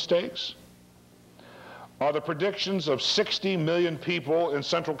those mistakes? Are the predictions of 60 million people in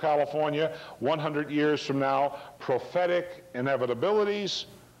Central California 100 years from now prophetic inevitabilities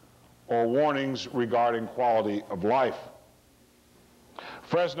or warnings regarding quality of life?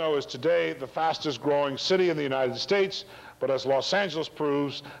 Fresno is today the fastest growing city in the United States, but as Los Angeles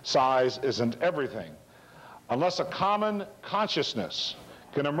proves, size isn't everything. Unless a common consciousness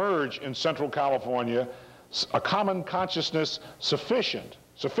can emerge in Central California, a common consciousness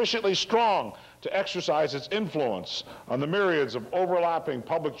sufficiently strong to exercise its influence on the myriads of overlapping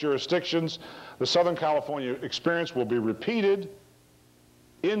public jurisdictions, the Southern California experience will be repeated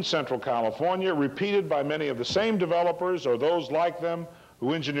in Central California, repeated by many of the same developers or those like them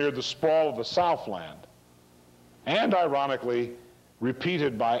who engineered the sprawl of the Southland, and ironically,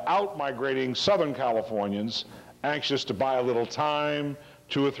 repeated by out-migrating Southern Californians anxious to buy a little time,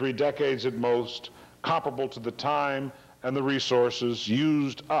 2 or 3 decades at most, comparable to the time and the resources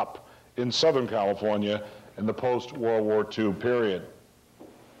used up in Southern California in the post-World War II period.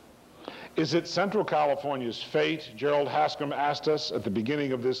 Is it Central California's fate, Gerald Hascom asked us at the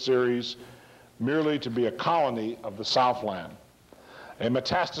beginning of this series, merely to be a colony of the Southland, a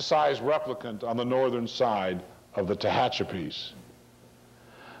metastasized replicant on the northern side of the Tehachapis.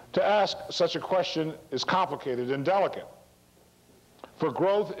 To ask such a question is complicated and delicate, for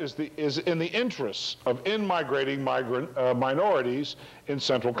growth is in the interests of in-migrating minorities in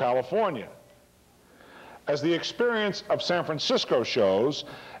Central California. As the experience of San Francisco shows,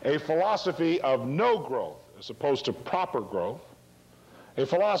 a philosophy of no growth as opposed to proper growth, a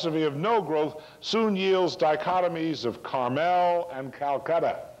philosophy of no growth soon yields dichotomies of Carmel and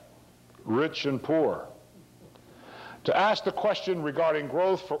Calcutta, rich and poor. To ask the question regarding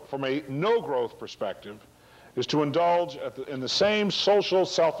growth from a no-growth perspective is to indulge in the same social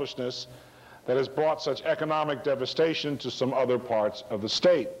selfishness that has brought such economic devastation to some other parts of the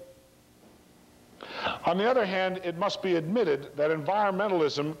state. On the other hand, it must be admitted that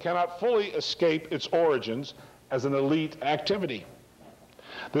environmentalism cannot fully escape its origins as an elite activity.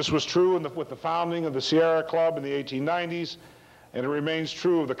 This was true with the founding of the Sierra Club in the 1890s, and it remains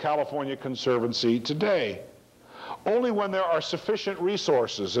true of the California Conservancy today. Only when there are sufficient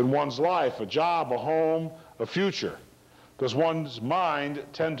resources in one's life, a job, a home, a future, does one's mind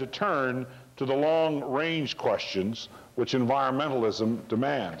tend to turn to the long-range questions which environmentalism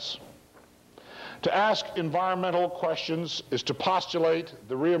demands. To ask environmental questions is to postulate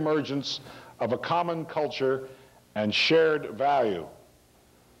the reemergence of a common culture and shared value,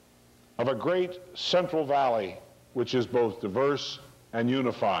 of a great Central Valley which is both diverse and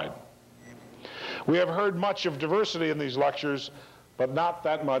unified. We have heard much of diversity in these lectures, but not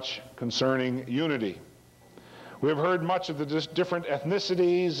that much concerning unity. We have heard much of the different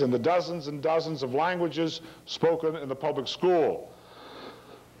ethnicities and the dozens and dozens of languages spoken in the public school.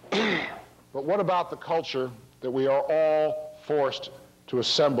 But what about the culture that we are all forced to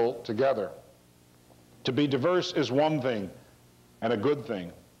assemble together? To be diverse is one thing, and a good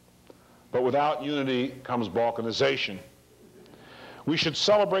thing. But without unity comes balkanization. We should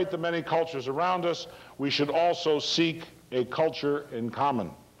celebrate the many cultures around us. We should also seek a culture in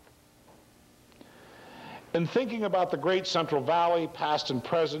common. In thinking about the great Central Valley, past and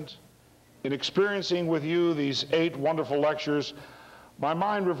present, in experiencing with you these 8 wonderful lectures, my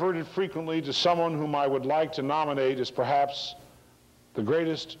mind reverted frequently to someone whom I would like to nominate as perhaps the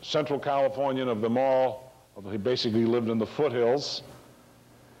greatest Central Californian of them all, although he basically lived in the foothills.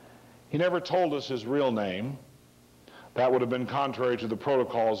 He never told us his real name. That would have been contrary to the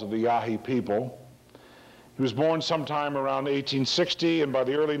protocols of the Yahi people. He was born sometime around 1860, and by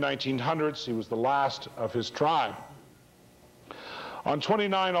the early 1900s, he was the last of his tribe. On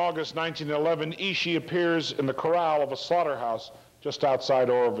 29 August 1911, Ishi appears in the corral of a slaughterhouse just outside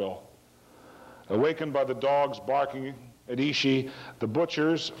Oroville. Awakened by the dogs barking at Ishi, the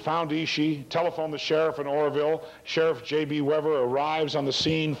butchers found Ishi, telephoned the sheriff in Oroville. Sheriff J.B. Weber arrives on the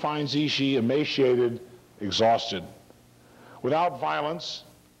scene, finds Ishi emaciated, exhausted. Without violence,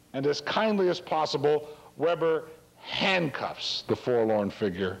 and as kindly as possible, Weber handcuffs the forlorn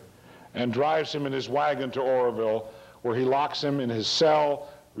figure and drives him in his wagon to Oroville, where he locks him in his cell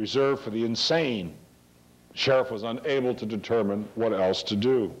reserved for the insane. The sheriff was unable to determine what else to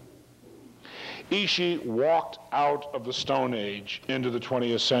do. Ishi walked out of the Stone Age into the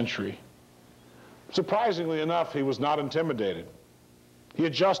 20th century. Surprisingly enough, he was not intimidated. He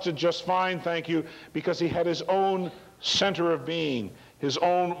adjusted just fine, thank you, because he had his own center of being, his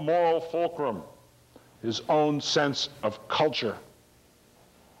own moral fulcrum, his own sense of culture,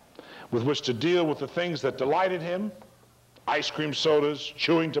 with which to deal with the things that delighted him: ice cream sodas,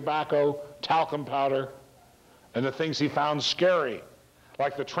 chewing tobacco, talcum powder, and the things he found scary,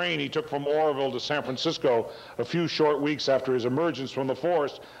 like the train he took from Oroville to San Francisco a few short weeks after his emergence from the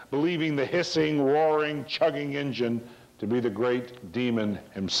forest, believing the hissing, roaring, chugging engine to be the great demon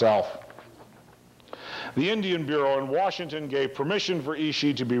himself. The Indian Bureau in Washington gave permission for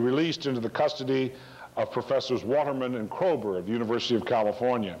Ishi to be released into the custody of Professors Waterman and Kroeber of the University of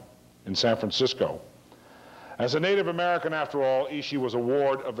California in San Francisco. As a Native American, after all, Ishi was a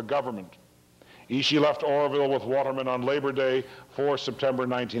ward of the government. Ishi left Oroville with Waterman on Labor Day, 4 September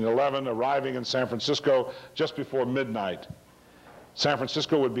 1911, arriving in San Francisco just before midnight. San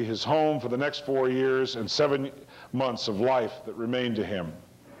Francisco would be his home for the next 4 years and 7 months of life that remained to him.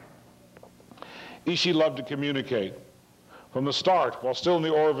 Ishi loved to communicate. From the start, while still in the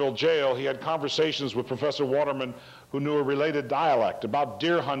Oroville jail, he had conversations with Professor Waterman, who knew a related dialect, about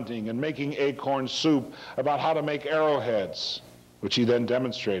deer hunting and making acorn soup, about how to make arrowheads, which he then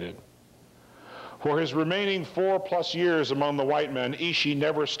demonstrated. For his remaining 4+ years among the white men, Ishi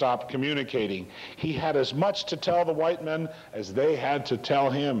never stopped communicating. He had as much to tell the white men as they had to tell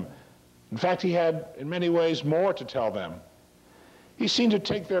him. In fact, he had, in many ways, more to tell them. He seemed to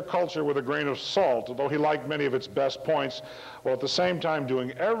take their culture with a grain of salt, although he liked many of its best points, while at the same time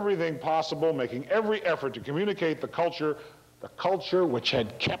doing everything possible, making every effort to communicate the culture which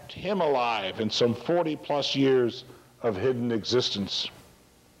had kept him alive in some 40-plus years of hidden existence.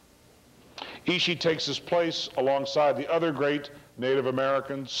 Ishi takes his place alongside the other great Native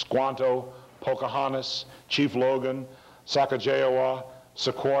Americans, Squanto, Pocahontas, Chief Logan, Sacagawea,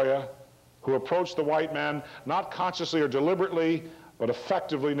 Sequoyah, who approached the white man not consciously or deliberately, but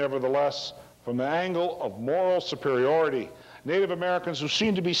effectively nevertheless, from the angle of moral superiority. Native Americans who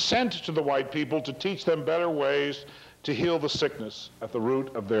seemed to be sent to the white people to teach them better ways to heal the sickness at the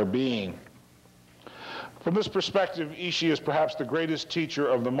root of their being. From this perspective, Ishi is perhaps the greatest teacher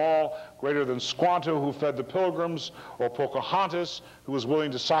of them all, greater than Squanto, who fed the pilgrims, or Pocahontas, who was willing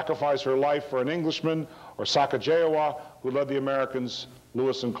to sacrifice her life for an Englishman, or Sacagawea, who led the Americans,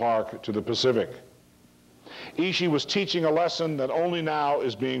 Lewis and Clark, to the Pacific. Ishi was teaching a lesson that only now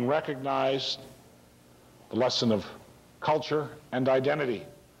is being recognized, the lesson of culture and identity,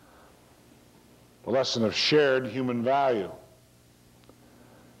 the lesson of shared human value.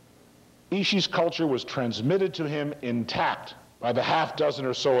 Ishi's culture was transmitted to him intact by the half-dozen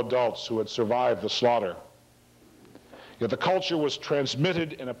or so adults who had survived the slaughter. Yet the culture was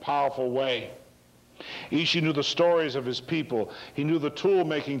transmitted in a powerful way. Ishi knew the stories of his people. He knew the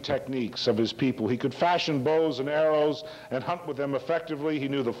tool-making techniques of his people. He could fashion bows and arrows and hunt with them effectively. He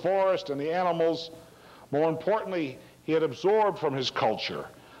knew the forest and the animals. More importantly, he had absorbed from his culture,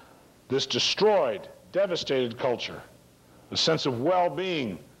 this destroyed, devastated culture, a sense of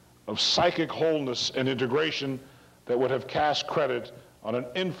well-being, of psychic wholeness and integration that would have cast credit on an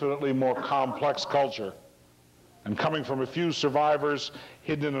infinitely more complex culture. And coming from a few survivors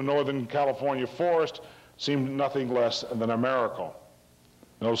hidden in a Northern California forest seemed nothing less than a miracle.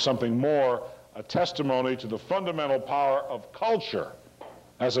 No, something more, a testimony to the fundamental power of culture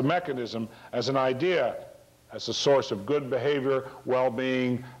as a mechanism, as an idea, as a source of good behavior,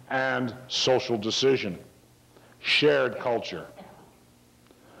 well-being, and social decision. Shared culture.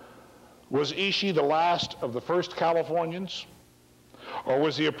 Was Ishi the last of the first Californians? Or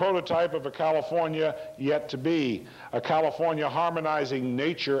was he a prototype of a California yet to be, a California harmonizing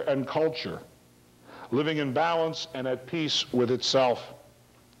nature and culture, living in balance and at peace with itself?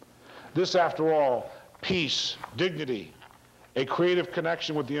 This, after all, peace, dignity, a creative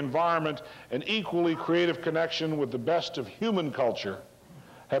connection with the environment, an equally creative connection with the best of human culture,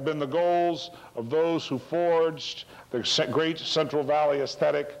 have been the goals of those who forged the great Central Valley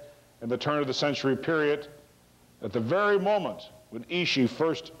aesthetic in the turn of the century period, at the very moment when Ishi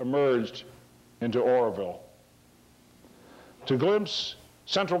first emerged into Oroville. To glimpse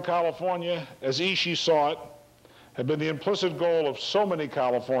Central California as Ishi saw it had been the implicit goal of so many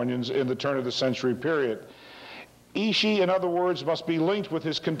Californians in the turn of the century period. Ishi, in other words, must be linked with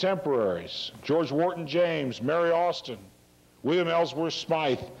his contemporaries, George Wharton James, Mary Austin, William Ellsworth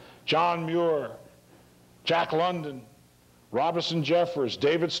Smythe, John Muir, Jack London, Robinson Jeffers,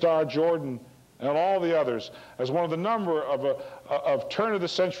 David Starr Jordan, and all the others, as one of the number of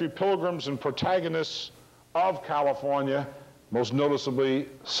turn-of-the-century pilgrims and protagonists of California, most noticeably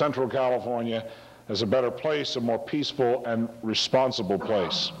Central California, as a better place, a more peaceful and responsible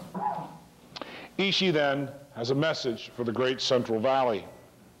place. Ishi, then, has a message for the great Central Valley.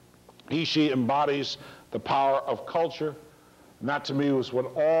 Ishi embodies the power of culture, and that to me was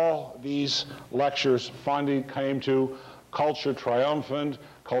what all these lectures finally came to: culture triumphant,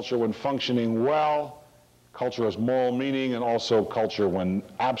 culture when functioning well, culture as moral meaning, and also culture when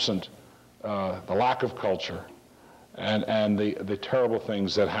absent, the lack of culture, and the terrible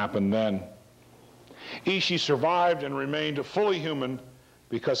things that happened then. Ishi survived and remained fully human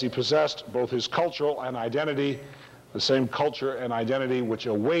because he possessed both his cultural and identity, the same culture and identity which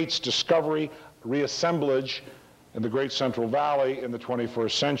awaits discovery, reassemblage in the great Central Valley in the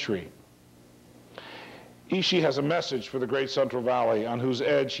 21st century. Ishi has a message for the great Central Valley on whose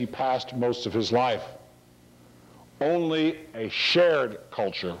edge he passed most of his life. Only a shared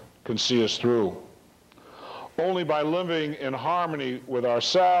culture can see us through. Only by living in harmony with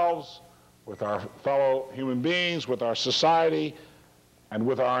ourselves, with our fellow human beings, with our society, and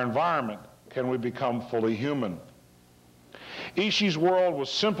with our environment can we become fully human. Ishi's world was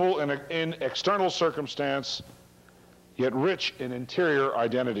simple in external circumstance, yet rich in interior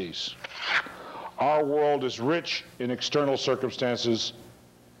identities. Our world is rich in external circumstances,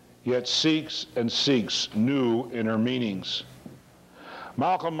 yet seeks and seeks new inner meanings.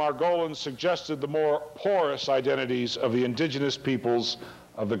 Malcolm Margolin suggested the more porous identities of the indigenous peoples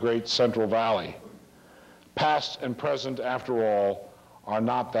of the great Central Valley. Past and present, after all, are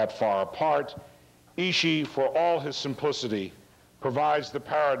not that far apart. Ishi, for all his simplicity, provides the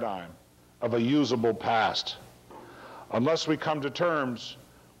paradigm of a usable past. Unless we come to terms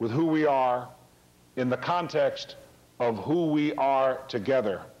with who we are in the context of who we are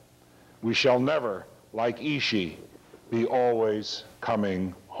together, we shall never, like Ishi, be always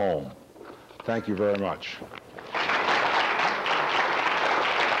coming home. Thank you very much.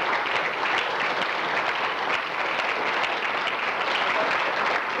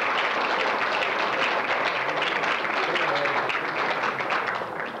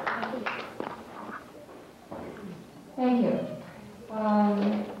 Thank you.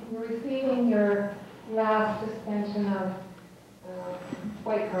 We're receiving your last suspension of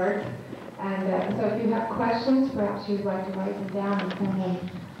white cards. And so if you have questions, perhaps you'd like to write them down and send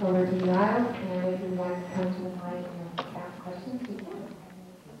them over to the aisle. And if you'd like to come to the mic and ask questions, you can.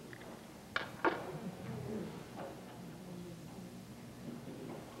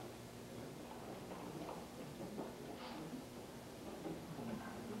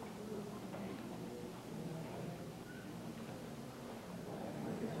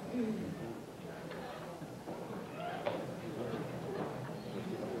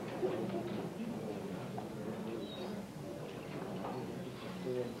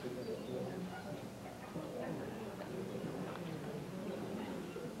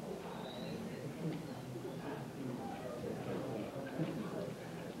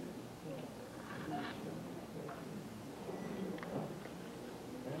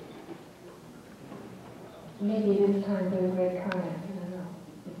 Maybe it is time for a great comment. I don't know.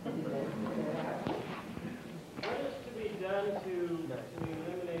 What is to be done to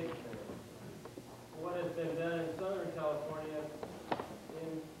eliminate what has been done in Southern California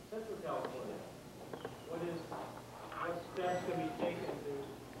in Central California? What steps can be taken to?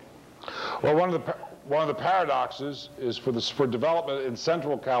 Well, one of the paradoxes is for development in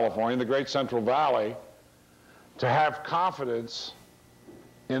Central California, in the Great Central Valley, to have confidence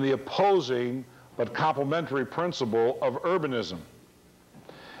in the opposing but complementary principle of urbanism.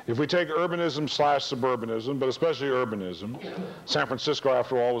 If we take urbanism / suburbanism, but especially urbanism, San Francisco,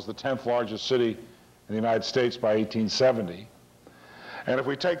 after all, was the 10th largest city in the United States by 1870. And if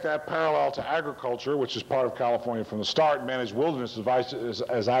we take that parallel to agriculture, which is part of California from the start, managed wilderness,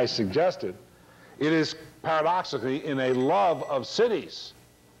 as I suggested, it is paradoxically in a love of cities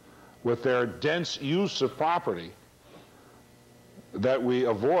with their dense use of property that we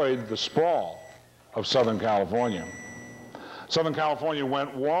avoid the sprawl of Southern California. Southern California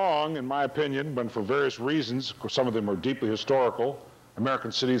went wrong, in my opinion, but for various reasons. Some of them are deeply historical. American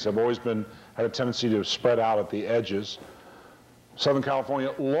cities have always had a tendency to spread out at the edges. Southern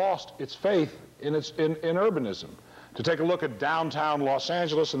California lost its faith in urbanism. To take a look at downtown Los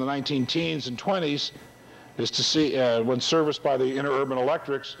Angeles in the 19-teens and 20s is to see, when serviced by the interurban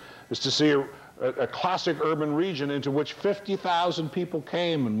electrics, is to see a classic urban region into which 50,000 people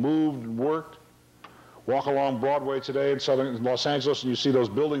came and moved and worked. Walk along Broadway today in southern Los Angeles and you see those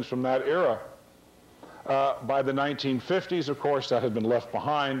buildings from that era. By the 1950s, of course, that had been left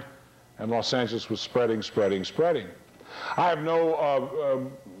behind and Los Angeles was spreading. I have no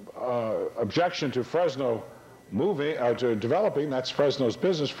objection to Fresno to developing. That's Fresno's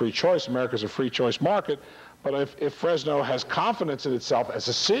business, free choice. America's a free choice market. But if Fresno has confidence in itself as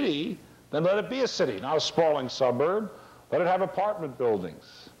a city, then let it be a city, not a sprawling suburb. Let it have apartment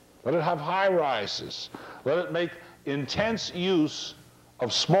buildings. Let it have high-rises. Let it make intense use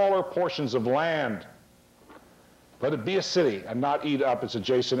of smaller portions of land. Let it be a city and not eat up its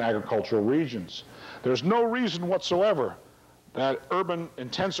adjacent agricultural regions. There's no reason whatsoever that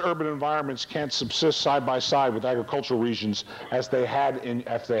intense urban environments can't subsist side by side with agricultural regions as they have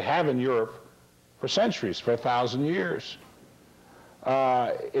in Europe for centuries, for 1,000 years.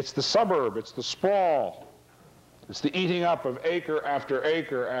 It's the suburb, it's the sprawl. It's the eating up of acre after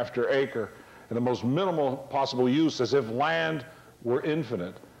acre after acre in the most minimal possible use, as if land were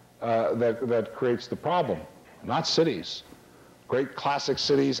infinite, that creates the problem, not cities. Great classic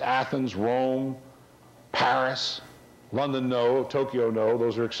cities, Athens, Rome, Paris, London, no, Tokyo, no,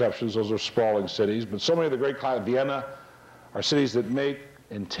 those are exceptions, those are sprawling cities, but so many of the great Vienna are cities that make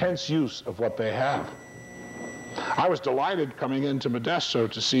intense use of what they have. I was delighted coming into Modesto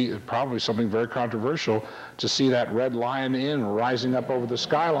to see, probably something very controversial, to see that Red Lion Inn rising up over the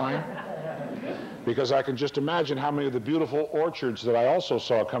skyline, because I can just imagine how many of the beautiful orchards that I also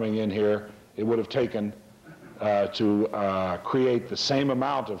saw coming in here it would have taken to create the same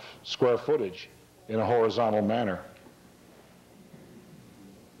amount of square footage in a horizontal manner.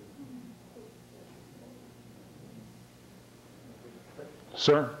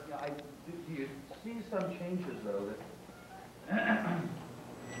 Sir? Yeah, do you see some changes, though, that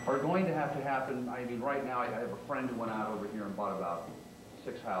are going to happen. I mean, right now I have a friend who went out over here and bought about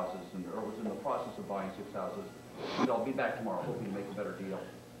 6 houses, or was in the process of buying 6 houses. He said, I'll be back tomorrow, hoping to make a better deal.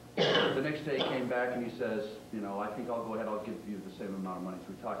 The next day he came back and he says, you know, I think I'll go ahead, I'll give you the same amount of money as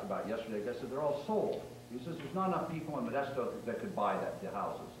we talked about yesterday. I said, they're all sold. He says, there's not enough people in Modesto that could buy the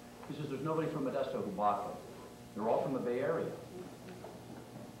houses. He says, there's nobody from Modesto who bought them. They're all from the Bay Area.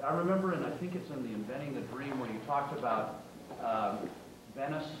 I remember, and I think it's in the Inventing the Dream, where you talked about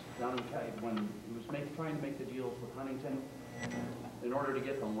Venice, down in when he was trying to make the deals with Huntington, in order to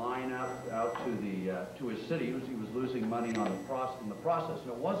get the line out to his city. He was losing money on in the process.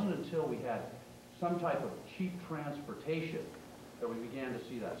 And it wasn't until we had some type of cheap transportation that we began to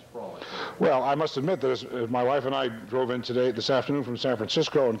see that sprawl. Well, I must admit that as my wife and I drove in this afternoon from San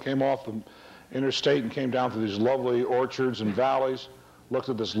Francisco and came off the interstate and came down through these lovely orchards and valleys, looked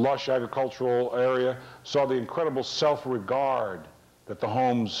at this lush agricultural area, saw the incredible self-regard that the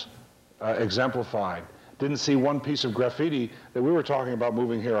homes exemplified. Didn't see one piece of graffiti that we were talking about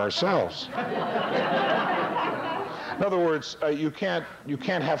moving here ourselves. In other words, you can't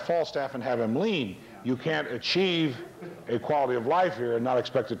have Falstaff and have him lean. You can't achieve a quality of life here and not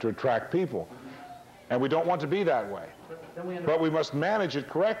expect it to attract people. And we don't want to be that way. But we must manage it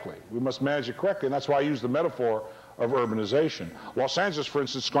correctly. We must manage it correctly, and that's why I use the metaphor of urbanization. Los Angeles, for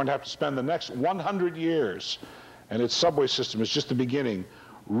instance, is going to have to spend the next 100 years, and its subway system is just the beginning,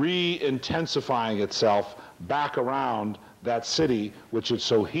 re-intensifying itself back around that city which it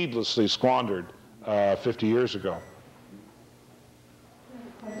so heedlessly squandered 50 years ago.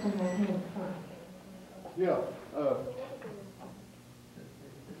 Yeah.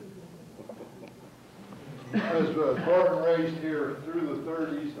 I was born and raised here through the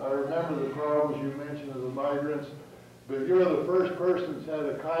 30s. I remember the problems you mentioned of the migrants, but you're the first person that's had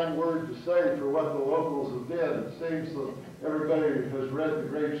a kind word to say for what the locals have did. It seems that everybody has read The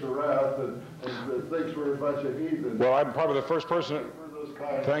Grapes of Wrath and thinks we're a bunch of heathens. Well, I'm probably the first person.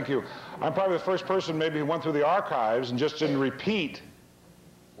 Thank you. I'm probably the first person maybe who went through the archives and just didn't repeat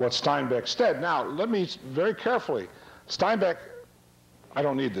what Steinbeck said. Now, let me very carefully. Steinbeck, I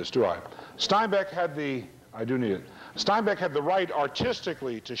don't need this, do I? Steinbeck had the, I do need it. Steinbeck had the right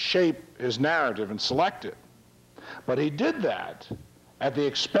artistically to shape his narrative and select it. But he did that at the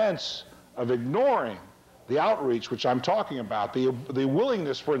expense of ignoring the outreach which I'm talking about, the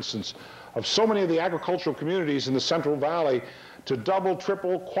willingness, for instance, of so many of the agricultural communities in the Central Valley to double,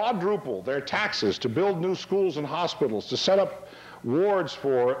 triple, quadruple their taxes, to build new schools and hospitals, to set up wards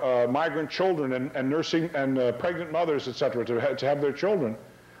for migrant children and nursing and pregnant mothers, etc., to have their children.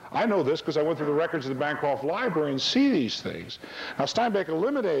 I know this because I went through the records of the Bancroft Library and see these things. Now, Steinbeck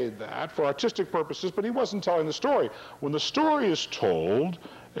eliminated that for artistic purposes, but he wasn't telling the story. When the story is told,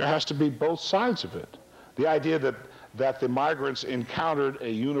 there has to be both sides of it. The idea that the migrants encountered a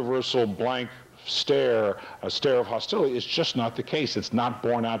universal blank stare, a stare of hostility, is just not the case. It's not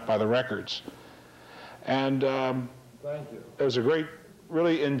borne out by the records. And Thank you. there's a great,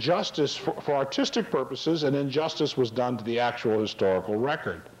 really, injustice for artistic purposes, and injustice was done to the actual historical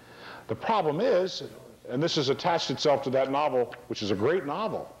record. The problem is, and this has attached itself to that novel, which is a great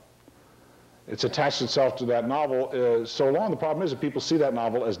novel. It's attached itself to that novel so long. The problem is that people see that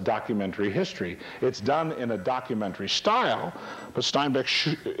novel as documentary history. It's done in a documentary style, but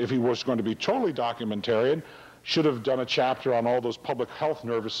Steinbeck, if he was going to be totally documentarian, should have done a chapter on all those public health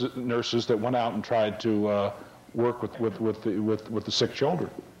nurses that went out and tried to work with the sick children.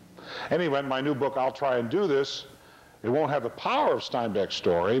 Anyway, my new book, I'll try and do this. It won't have the power of Steinbeck's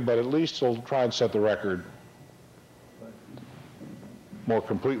story, but at least it'll try and set the record more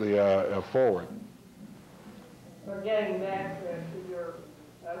completely forward. So getting back to your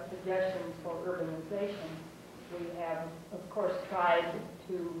suggestions for urbanization, we have, of course, tried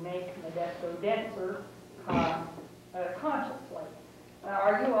to make Modesto denser consciously.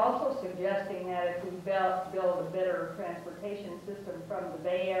 Are you also suggesting that if we build a better transportation system from the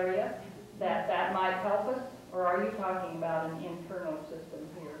Bay Area, that might help us? Or are you talking about an internal system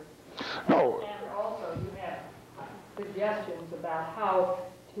here? No. And also you have suggestions about how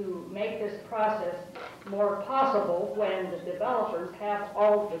to make this process more possible when the developers have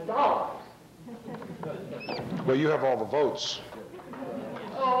all the dollars. Well, you have all the votes.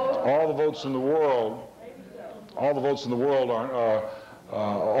 All the votes in the world. All the votes in the world aren't.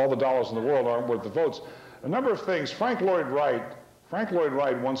 All the dollars in the world aren't worth the votes. A number of things. Frank Lloyd Wright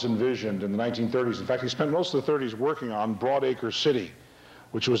once envisioned in the 1930s. In fact, he spent most of the 30s working on Broadacre City,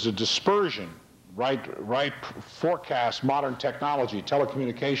 which was a dispersion. Wright forecast modern technology,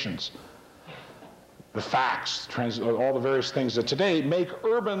 telecommunications, the fax, all the various things that today make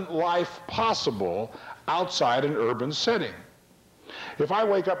urban life possible outside an urban setting. If I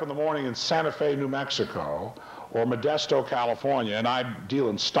wake up in the morning in Santa Fe, New Mexico, or Modesto, California, and I deal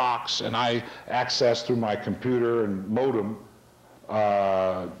in stocks, and I access through my computer and modem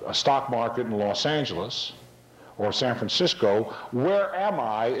a stock market in Los Angeles or San Francisco, where am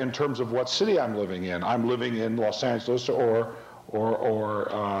I in terms of what city I'm living in? I'm living in Los Angeles or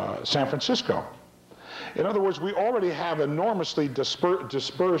San Francisco. In other words, we already have enormously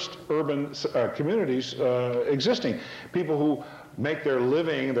dispersed urban communities existing. People who make their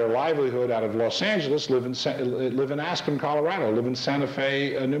living, their livelihood out of Los Angeles live in Aspen, Colorado, live in Santa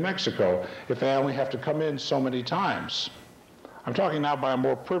Fe, New Mexico, if they only have to come in so many times. I'm talking now by a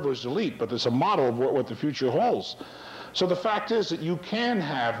more privileged elite, but it's a model of what the future holds. So the fact is that you can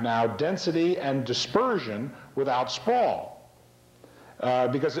have now density and dispersion without sprawl.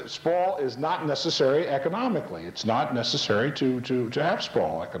 Because sprawl is not necessary economically. It's not necessary to have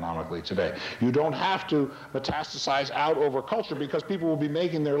sprawl economically today. You don't have to metastasize out over culture because people will be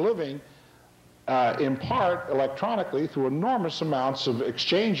making their living in part electronically through enormous amounts of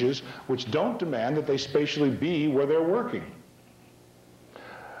exchanges which don't demand that they spatially be where they're working.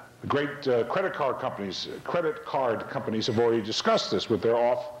 The great credit card companies have already discussed this with their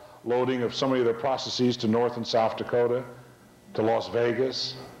offloading of so many of their processes to North and South Dakota, to Las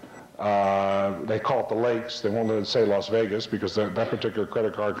Vegas. They call it the Lakes. They won't let it say Las Vegas because that particular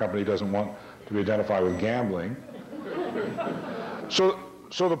credit card company doesn't want to be identified with gambling. So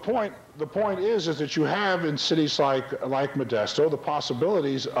the point is that you have in cities like Modesto the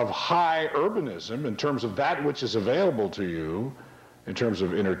possibilities of high urbanism in terms of that which is available to you, in terms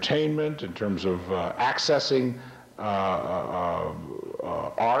of entertainment, in terms of accessing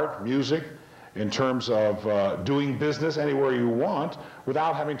art, music, in terms of doing business anywhere you want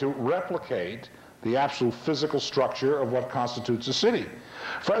without having to replicate the absolute physical structure of what constitutes a city.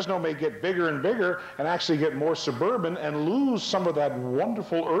 Fresno may get bigger and bigger and actually get more suburban and lose some of that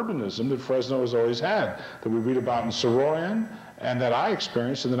wonderful urbanism that Fresno has always had, that we read about in Soroyan and that I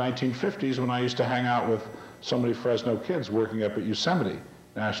experienced in the 1950s when I used to hang out with so many Fresno kids working up at Yosemite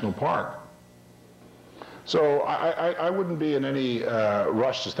National Park. So I wouldn't be in any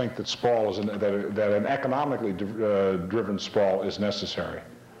rush to think that sprawl is that an economically driven sprawl is necessary.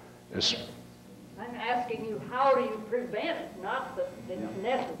 I'm asking you, how do you prevent it, not that it's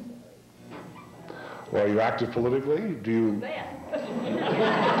necessary? Well, are you active politically? Do you?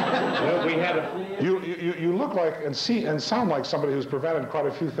 Well, we had a. You look like and sound like somebody who's prevented quite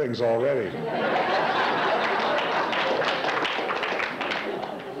a few things already.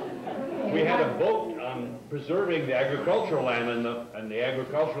 We had a vote on preserving the agricultural land, and the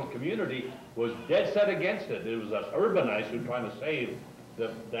agricultural community was dead set against it. It was us urbanites who were trying to save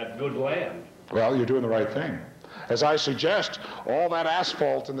that good land. Well, you're doing the right thing. As I suggest, all that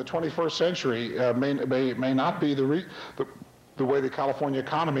asphalt in the 21st century may not be the way the California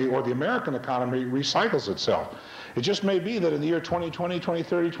economy or the American economy recycles itself. It just may be that in the year 2020,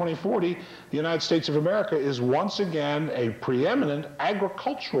 2030, 2040, the United States of America is once again a preeminent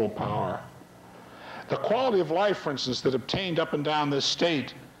agricultural power. The quality of life, for instance, that obtained up and down this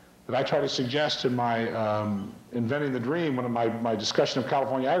state that I try to suggest in my Inventing the Dream, one of my discussion of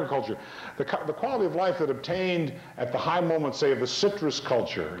California agriculture, the quality of life that obtained at the high moment, say, of the citrus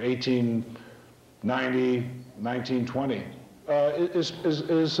culture, 1890, 1920, is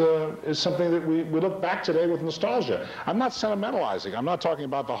something that we look back today with nostalgia. I'm not sentimentalizing. I'm not talking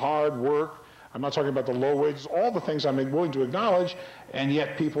about the hard work. I'm not talking about the low wages, all the things I'm willing to acknowledge, and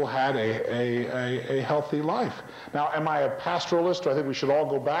yet people had a healthy life. Now, am I a pastoralist? Do I think we should all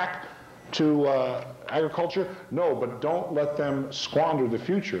go back to agriculture? No, but don't let them squander the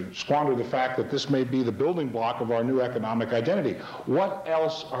future, squander the fact that this may be the building block of our new economic identity. What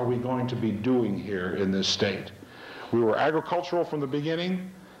else are we going to be doing here in this state? We were agricultural from the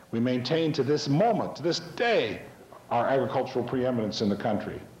beginning. We maintain to this moment, to this day, our agricultural preeminence in the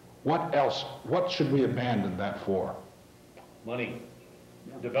country. What else? What should we abandon that for? Money.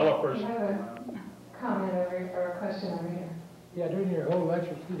 Developers. I have a comment or a question over here. Yeah, during your whole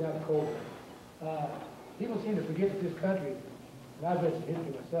lecture, Steve, out cold. People seem to forget that this country, and I've read some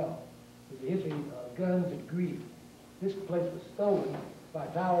history myself, is the history of guns and greed. This place was stolen by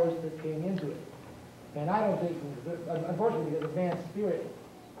powers that came into it. And I don't think, unfortunately, because of man's spirit,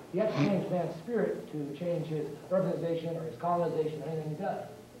 you have to change man's spirit to change his urbanization or his colonization or anything he does.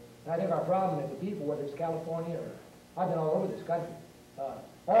 And I think our problem is the people, whether it's California or I've been all over this country,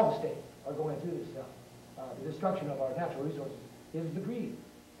 all the states are going through this stuff. The destruction of our natural resources is the greed.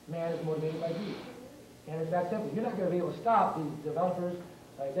 Man is motivated by greed. And it's that simple. You're not going to be able to stop these developers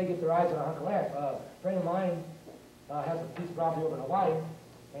if they get their eyes on a hunk of land. A friend of mine has a piece of property over in Hawaii,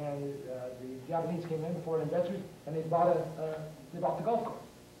 and the Japanese came in before investors, and they bought a live off the golf course.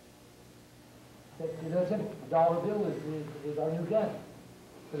 That's it. The dollar bill is our new gun.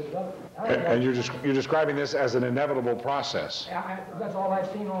 And you're describing this as an inevitable process. That's all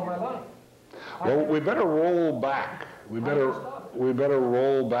I've seen all my life. Well, we better roll back. We better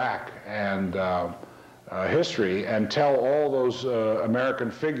roll back and history and tell all those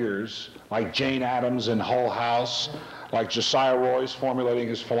American figures like Jane Addams in Hull House, like Josiah Royce formulating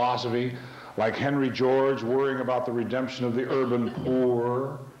his philosophy, like Henry George worrying about the redemption of the urban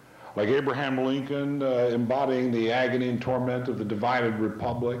poor, like Abraham Lincoln embodying the agony and torment of the divided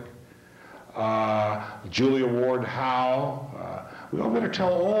republic, Julia Ward Howe. We all better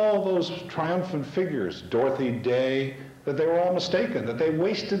tell all those triumphant figures, Dorothy Day, that they were all mistaken, that they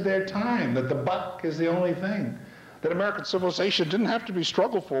wasted their time, that the buck is the only thing, that American civilization didn't have to be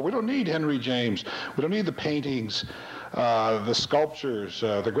struggled for. We don't need Henry James. We don't need the paintings, the sculptures,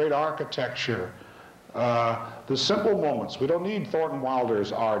 the great architecture, the simple moments. We don't need Thornton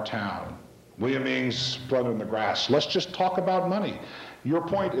Wilder's Our Town, William Ing's Blood in the Grass. Let's just talk about money. Your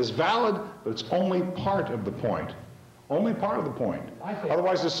point is valid, but it's only part of the point. Only part of the point.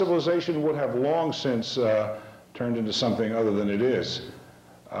 Otherwise, the civilization would have long since turned into something other than it is.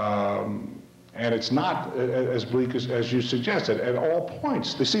 And it's not as bleak as you suggested at all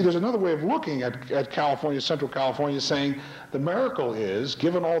points. You see, there's another way of looking at California, Central California, saying the miracle is,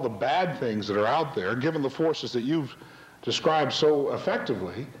 given all the bad things that are out there, given the forces that you've described so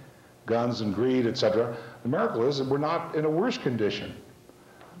effectively, guns and greed, etc., the miracle is that we're not in a worse condition,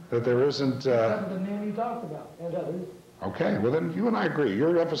 that there isn't... the man you talked about, and others. Okay, well then you and I agree.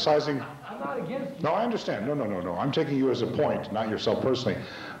 You're emphasizing... I'm not against you. No, I understand. No. I'm taking you as a point, not yourself personally.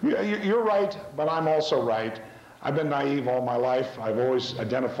 You're right, but I'm also right. I've been naive all my life. I've always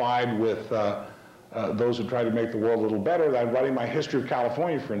identified with those who try to make the world a little better. I'm writing my history of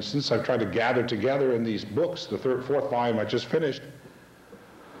California, for instance. I've tried to gather together in these books, the fourth volume I just finished.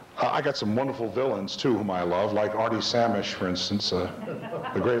 I got some wonderful villains, too, whom I love, like Artie Samish, for instance, the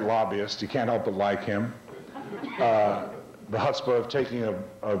great lobbyist. You can't help but like him. The chutzpah of taking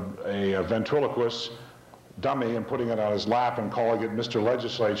a ventriloquist dummy and putting it on his lap and calling it Mr.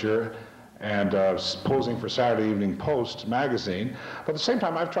 Legislature and posing for Saturday Evening Post magazine. But at the same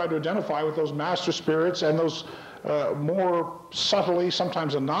time, I've tried to identify with those master spirits and those more subtly,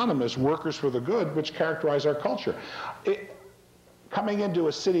 sometimes anonymous, workers for the good, which characterize our culture. Coming into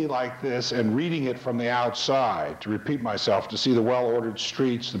a city like this and reading it from the outside, to repeat myself, to see the well-ordered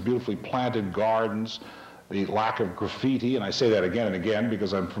streets, the beautifully planted gardens, the lack of graffiti, and I say that again and again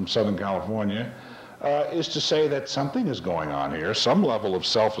because I'm from Southern California, is to say that something is going on here. Some level of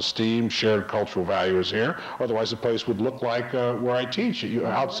self-esteem, shared cultural value is here. Otherwise, the place would look like where I teach,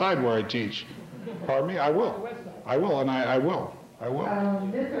 outside where I teach. Pardon me? I will, and I will.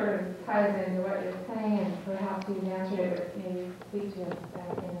 This sort of ties into what you're saying, and perhaps you've answered it, but maybe speak to it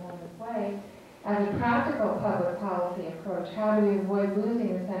in another way. As a practical public policy approach, how do we avoid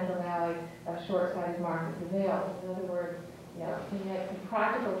losing the Central Valley of short-sighted market prevails? In other words, can you make some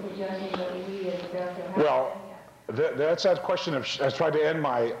practical suggestions that we as a government have? Well, that's that question of, I tried to end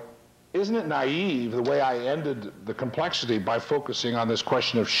my, isn't it naive the way I ended the complexity by focusing on this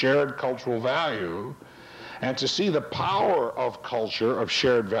question of shared cultural value, and to see the power of culture, of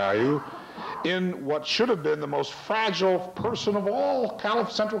shared value, in what should have been the most fragile person of all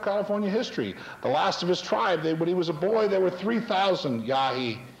Central California history. The last of his tribe, when he was a boy, there were 3,000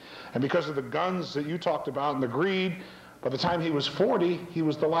 Yahi. And because of the guns that you talked about and the greed, by the time he was 40, he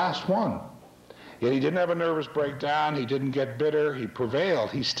was the last one. Yet he didn't have a nervous breakdown, he didn't get bitter, he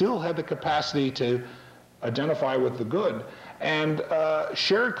prevailed. He still had the capacity to identify with the good and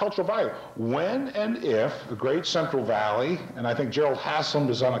shared cultural value. When and if the great Central Valley, and I think Gerald Haslam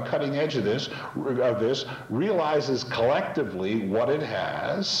is on a cutting edge of this, realizes collectively what it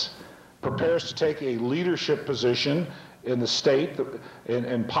has, prepares to take a leadership position in the state,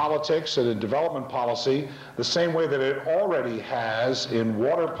 in politics and in development policy, the same way that it already has in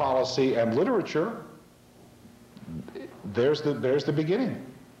water policy and literature, there's the beginning.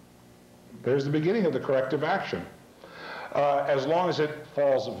 There's the beginning of the corrective action. As long as it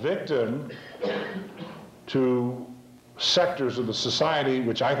falls victim to sectors of the society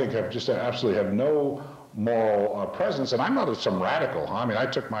which I think absolutely have no moral presence, and I'm not some radical. I mean, I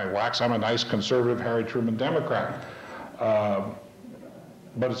took my whacks. I'm a nice conservative Harry Truman Democrat.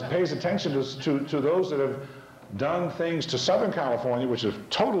 But it pays attention to those that have done things to Southern California which have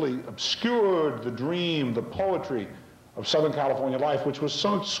totally obscured the dream, the poetry of Southern California life, which was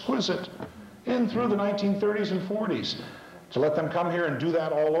so exquisite in through the 1930s and 40s. To let them come here and do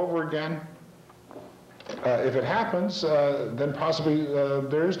that all over again, if it happens, then possibly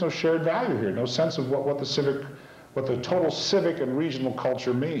there is no shared value here, no sense of what the civic what the total civic and regional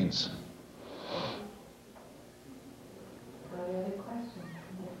culture means. Any other questions?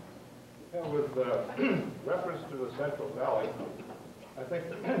 Yeah, with reference to the Central Valley, I think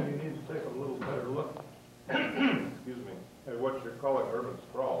you need to take a little better look, excuse me, at what you're calling urban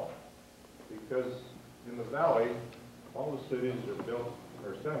sprawl. Because in the valley, all the cities are built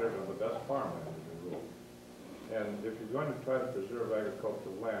or centered on the best farmland, as a rule. And if you're going to try to preserve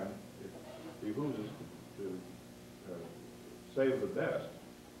agricultural land, it behooves us to save the best.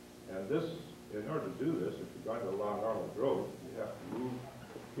 And this, in order to do this, if you're going to allow normal growth, you have to move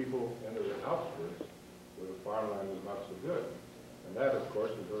people into the outskirts where the farmland is not so good. And that, of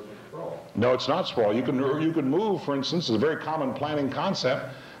course, is urban sprawl. No, it's not sprawl. You can move, for instance, it's a very common planning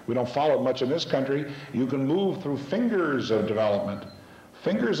concept. We don't follow it much in this country. You can move through fingers of development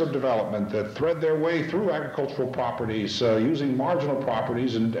that thread their way through agricultural properties, using marginal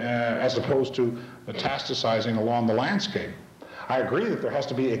properties, and as opposed to metastasizing along the landscape. I agree that there has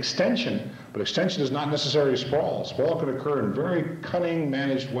to be extension, but extension is not necessarily sprawl. Sprawl can occur in very cunning,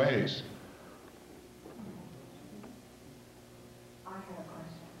 managed ways. I have a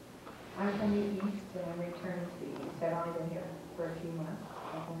question. I'm from the east and I'm returning to the east. I've only been here for a few months.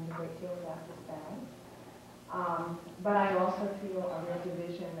 I've learned a great deal about this valley. But I also feel a real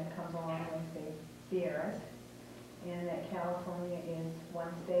division that comes along with the Sierras, and that California is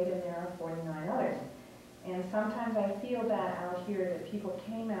one state and there are 49 others. And sometimes I feel that out here, that people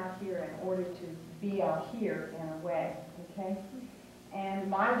came out here in order to be out here in a way, okay? And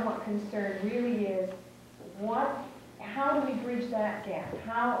my one concern really is, how do we bridge that gap?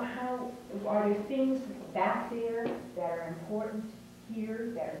 How are there things back there that are important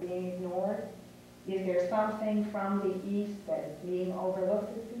here that are being ignored? Is there something from the east that is being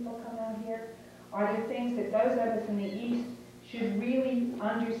overlooked as people come out here? Are there things that those of us in the east should really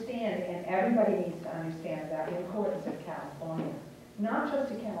understand, and everybody needs to understand about the importance of California? Not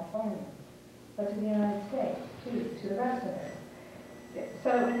just to California, but to the United States, too, to the rest of it.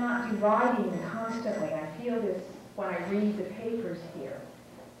 So we're not dividing constantly. I feel this when I read the papers here.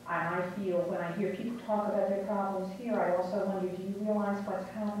 And I feel when I hear people talk about their problems here, I also wonder, do you realize what's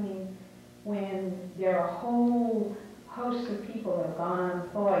happening when there are a whole host of people that have gone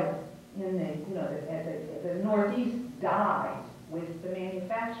unemployed in the Northeast died with the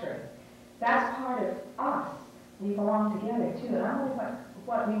manufacturing? That's part of us. We belong together too. And I wonder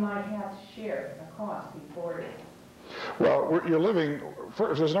what we might have to share across before it. Well, you're living,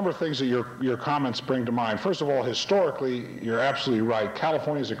 there's a number of things that your comments bring to mind. First of all, historically, you're absolutely right.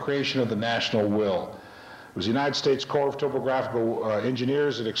 California is a creation of the national will. It was the United States Corps of Topographical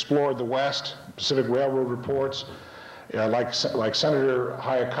Engineers that explored the West, Pacific Railroad reports. Like Senator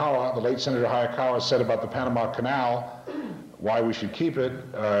Hayakawa, the late Senator Hayakawa said about the Panama Canal, why we should keep it.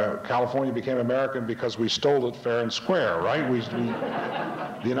 California became American because we stole it fair and square, right?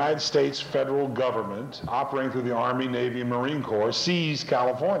 The United States federal government, operating through the Army, Navy, and Marine Corps, seized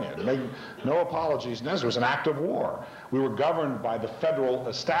California. To make no apologies necessary. It was an act of war. We were governed by the federal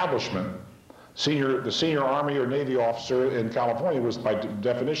establishment. The senior Army or Navy officer in California was, by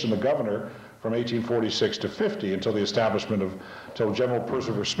definition, the governor from 1846 to 50, until General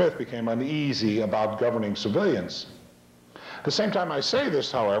Percival Smith became uneasy about governing civilians. At the same time I say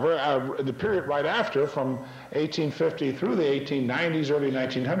this, however, the period right after, from 1850 through the 1890s, early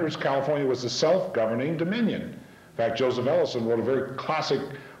 1900s, California was a self-governing dominion. In fact, Joseph Ellison wrote a very classic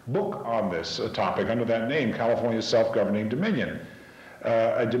book on this topic under that name, California's Self-Governing Dominion.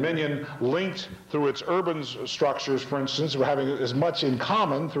 A dominion linked through its urban structures, for instance, having as much in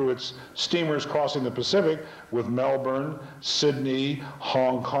common through its steamers crossing the Pacific with Melbourne, Sydney,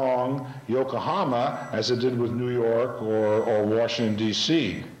 Hong Kong, Yokohama, as it did with New York or Washington,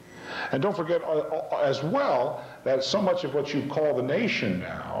 D.C. And don't forget as well that so much of what you call the nation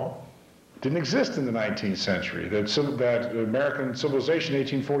now didn't exist in the 19th century, that American civilization in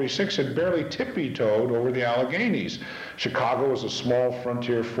 1846 had barely tippy-toed over the Alleghenies. Chicago was a small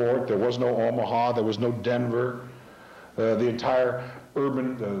frontier fort. There was no Omaha. There was no Denver. The entire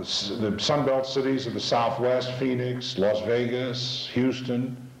urban, the Sunbelt cities of the Southwest, Phoenix, Las Vegas,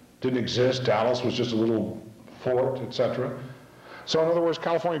 Houston, didn't exist. Dallas was just a little fort, etc. So in other words,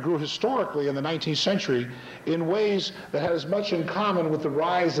 California grew historically in the 19th century in ways that had as much in common with the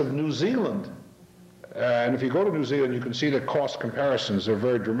rise of New Zealand. And if you go to New Zealand, you can see that cost comparisons are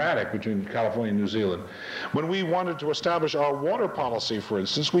very dramatic between California and New Zealand. When we wanted to establish our water policy, for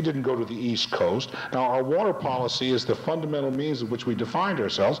instance, we didn't go to the East Coast. Now, our water policy is the fundamental means of which we defined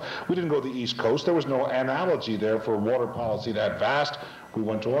ourselves. We didn't go to the East Coast. There was no analogy there for water policy that vast. We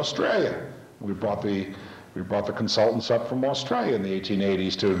went to Australia. We brought the We brought the consultants up from Australia in the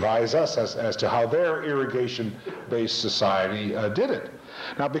 1880s to advise us as to how their irrigation-based society did it.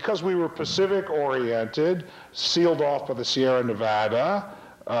 Now, because we were Pacific-oriented, sealed off by the Sierra Nevada,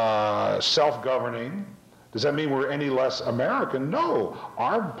 self-governing, does that mean we're any less American? No.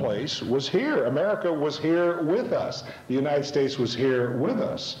 Our place was here. America was here with us. The United States was here with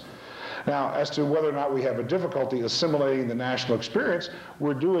us. Now, as to whether or not we have a difficulty assimilating the national experience,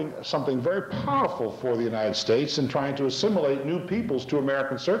 we're doing something very powerful for the United States in trying to assimilate new peoples to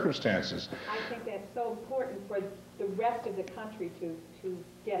American circumstances. I think that's so important for the rest of the country to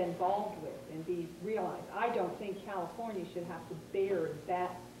get involved with and be realized. I don't think California should have to bear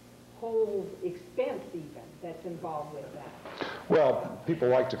that whole expense even that's involved with that. Well, people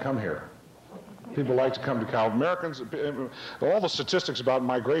like to come here. People like to come to California. Americans, all the statistics about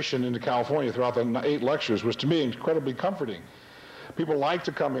migration into California throughout the 8 lectures was to me incredibly comforting. People like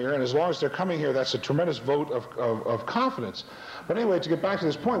to come here, and as long as they're coming here, that's a tremendous vote of confidence. But anyway, to get back to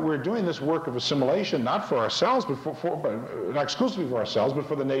this point, we're doing this work of assimilation not for ourselves, but not exclusively for ourselves, but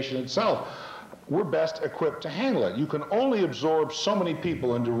for the nation itself. We're best equipped to handle it. You can only absorb so many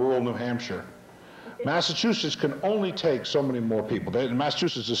people into rural New Hampshire. Massachusetts can only take so many more people.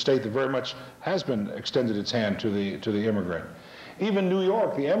 Massachusetts is a state that very much has been extended its hand to the immigrant. Even New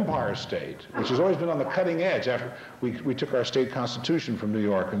York, the Empire State, which has always been on the cutting edge after we took our state constitution from New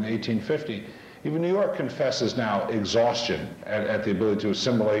York in 1850, even New York confesses now exhaustion at the ability to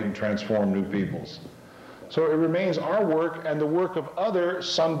assimilate and transform new peoples. So it remains our work and the work of other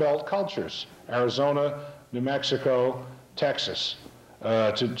Sun Belt cultures, Arizona, New Mexico, Texas,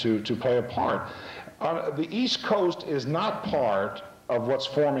 to play a part. The East Coast is not part of what's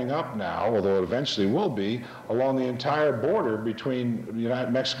forming up now, although it eventually will be, along the entire border between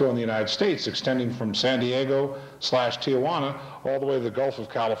Mexico and the United States, extending from San Diego / Tijuana all the way to the Gulf of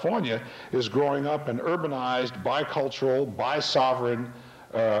California, is growing up an urbanized, bicultural, bi-sovereign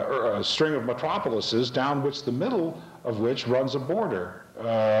string of metropolises down which the middle of which runs a border.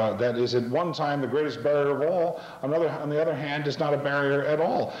 That is at one time the greatest barrier of all. On the other hand, is not a barrier at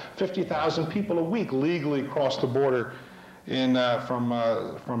all. 50,000 people a week legally cross the border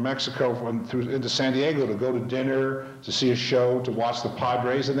from Mexico into San Diego to go to dinner, to see a show, to watch the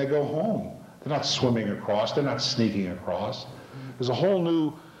Padres, and they go home. They're not swimming across. They're not sneaking across. There's a whole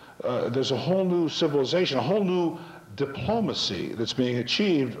new civilization, a whole new diplomacy that's being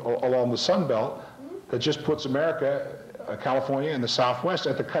achieved along the Sun Belt that just puts America, California, and the Southwest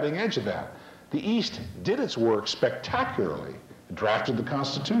at the cutting edge of that. The East did its work spectacularly. It drafted the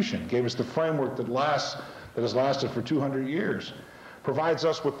Constitution, gave us the framework that has lasted for 200 years, provides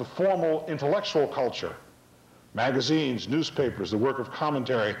us with the formal intellectual culture, magazines, newspapers, the work of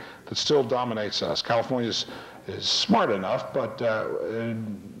commentary that still dominates us. California is smart enough, but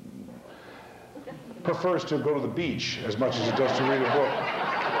prefers to go to the beach as much as it does to read a book.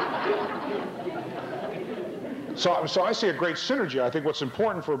 So I see a great synergy. I think what's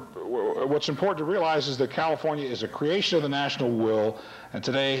important to realize is that California is a creation of the national will, and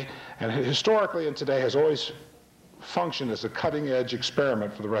today, and historically and today, has always functioned as a cutting-edge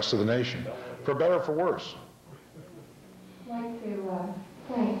experiment for the rest of the nation, for better or for worse. I'd like to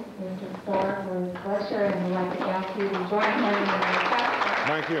thank Mr. Starr for his lecture, and I'd like to ask you to join him in the chat.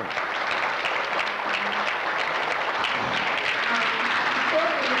 Thank you.